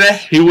traded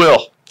today? He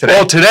will. Today?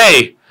 Well,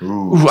 today.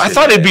 Ooh, I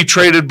thought he'd be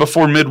traded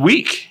before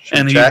midweek,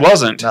 and he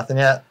wasn't. Nothing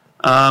yet.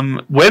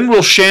 When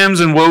will Shams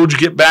and Woj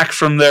get back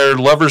from their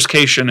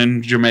loverscation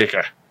in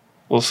Jamaica?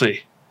 We'll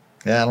see.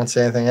 Yeah, I don't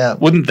see anything yet.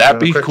 Wouldn't that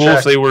be cool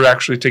if they were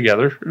actually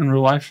together in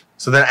real life?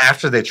 So then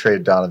after they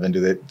trade Donovan,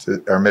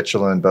 are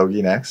Mitchell and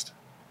Bogey next?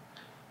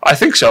 I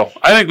think so.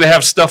 I think they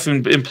have stuff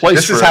in place.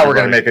 This is how we're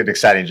going to make an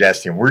exciting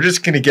Jazz team. We're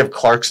just going to give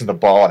Clarkson the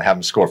ball and have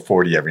him score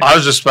 40 every night. I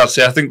was just about to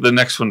say, I think the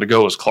next one to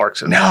go is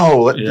Clarkson.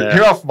 No. Yeah. You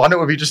know how fun it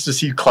would be just to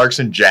see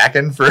Clarkson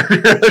jacking for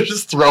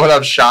just throwing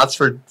up shots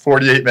for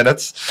 48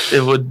 minutes?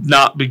 It would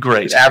not be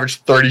great.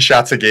 Average 30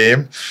 shots a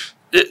game.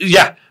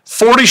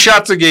 40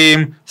 shots a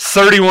game,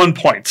 31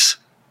 points.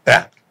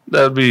 Yeah.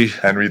 That would be...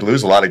 And we'd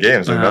lose a lot of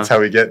games. And that's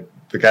how we get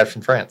the guy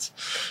from France.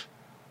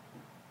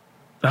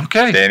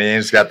 Okay. Danny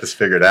Ainge got this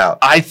figured out.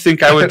 I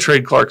think I would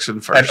trade Clarkson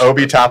first. And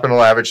Obi Toppin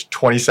will average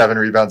 27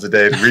 rebounds a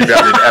day,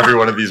 rebounding every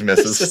one of these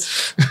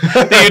misses.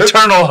 The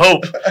eternal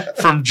hope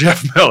from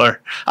Jeff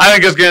Miller. I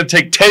think it's going to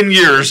take 10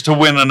 years to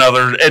win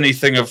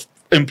anything of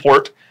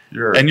import,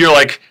 and you're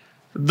like,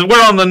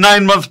 we're on the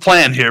 9-month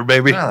plan here,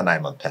 baby. Not on the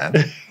 9-month plan.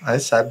 I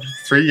said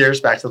 3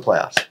 years back to the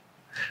playoffs.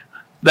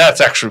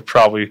 That's actually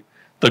probably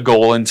the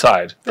goal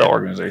inside the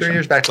organization. 3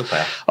 years back to the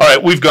playoffs. All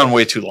right, we've gone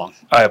way too long.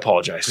 I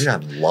apologize. We've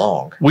gone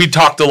long. We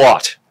talked a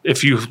lot.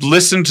 If you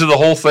listen to the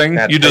whole thing,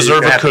 you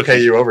deserve a cookie. To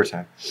pay you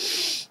overtime.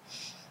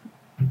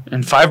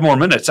 In 5 more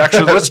minutes.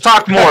 Actually, let's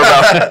talk more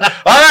about it.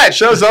 All right,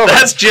 show's over.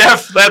 That's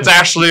Jeff. That's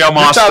Ashley. I'm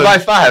Austin. By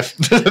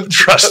 5.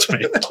 Trust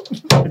me.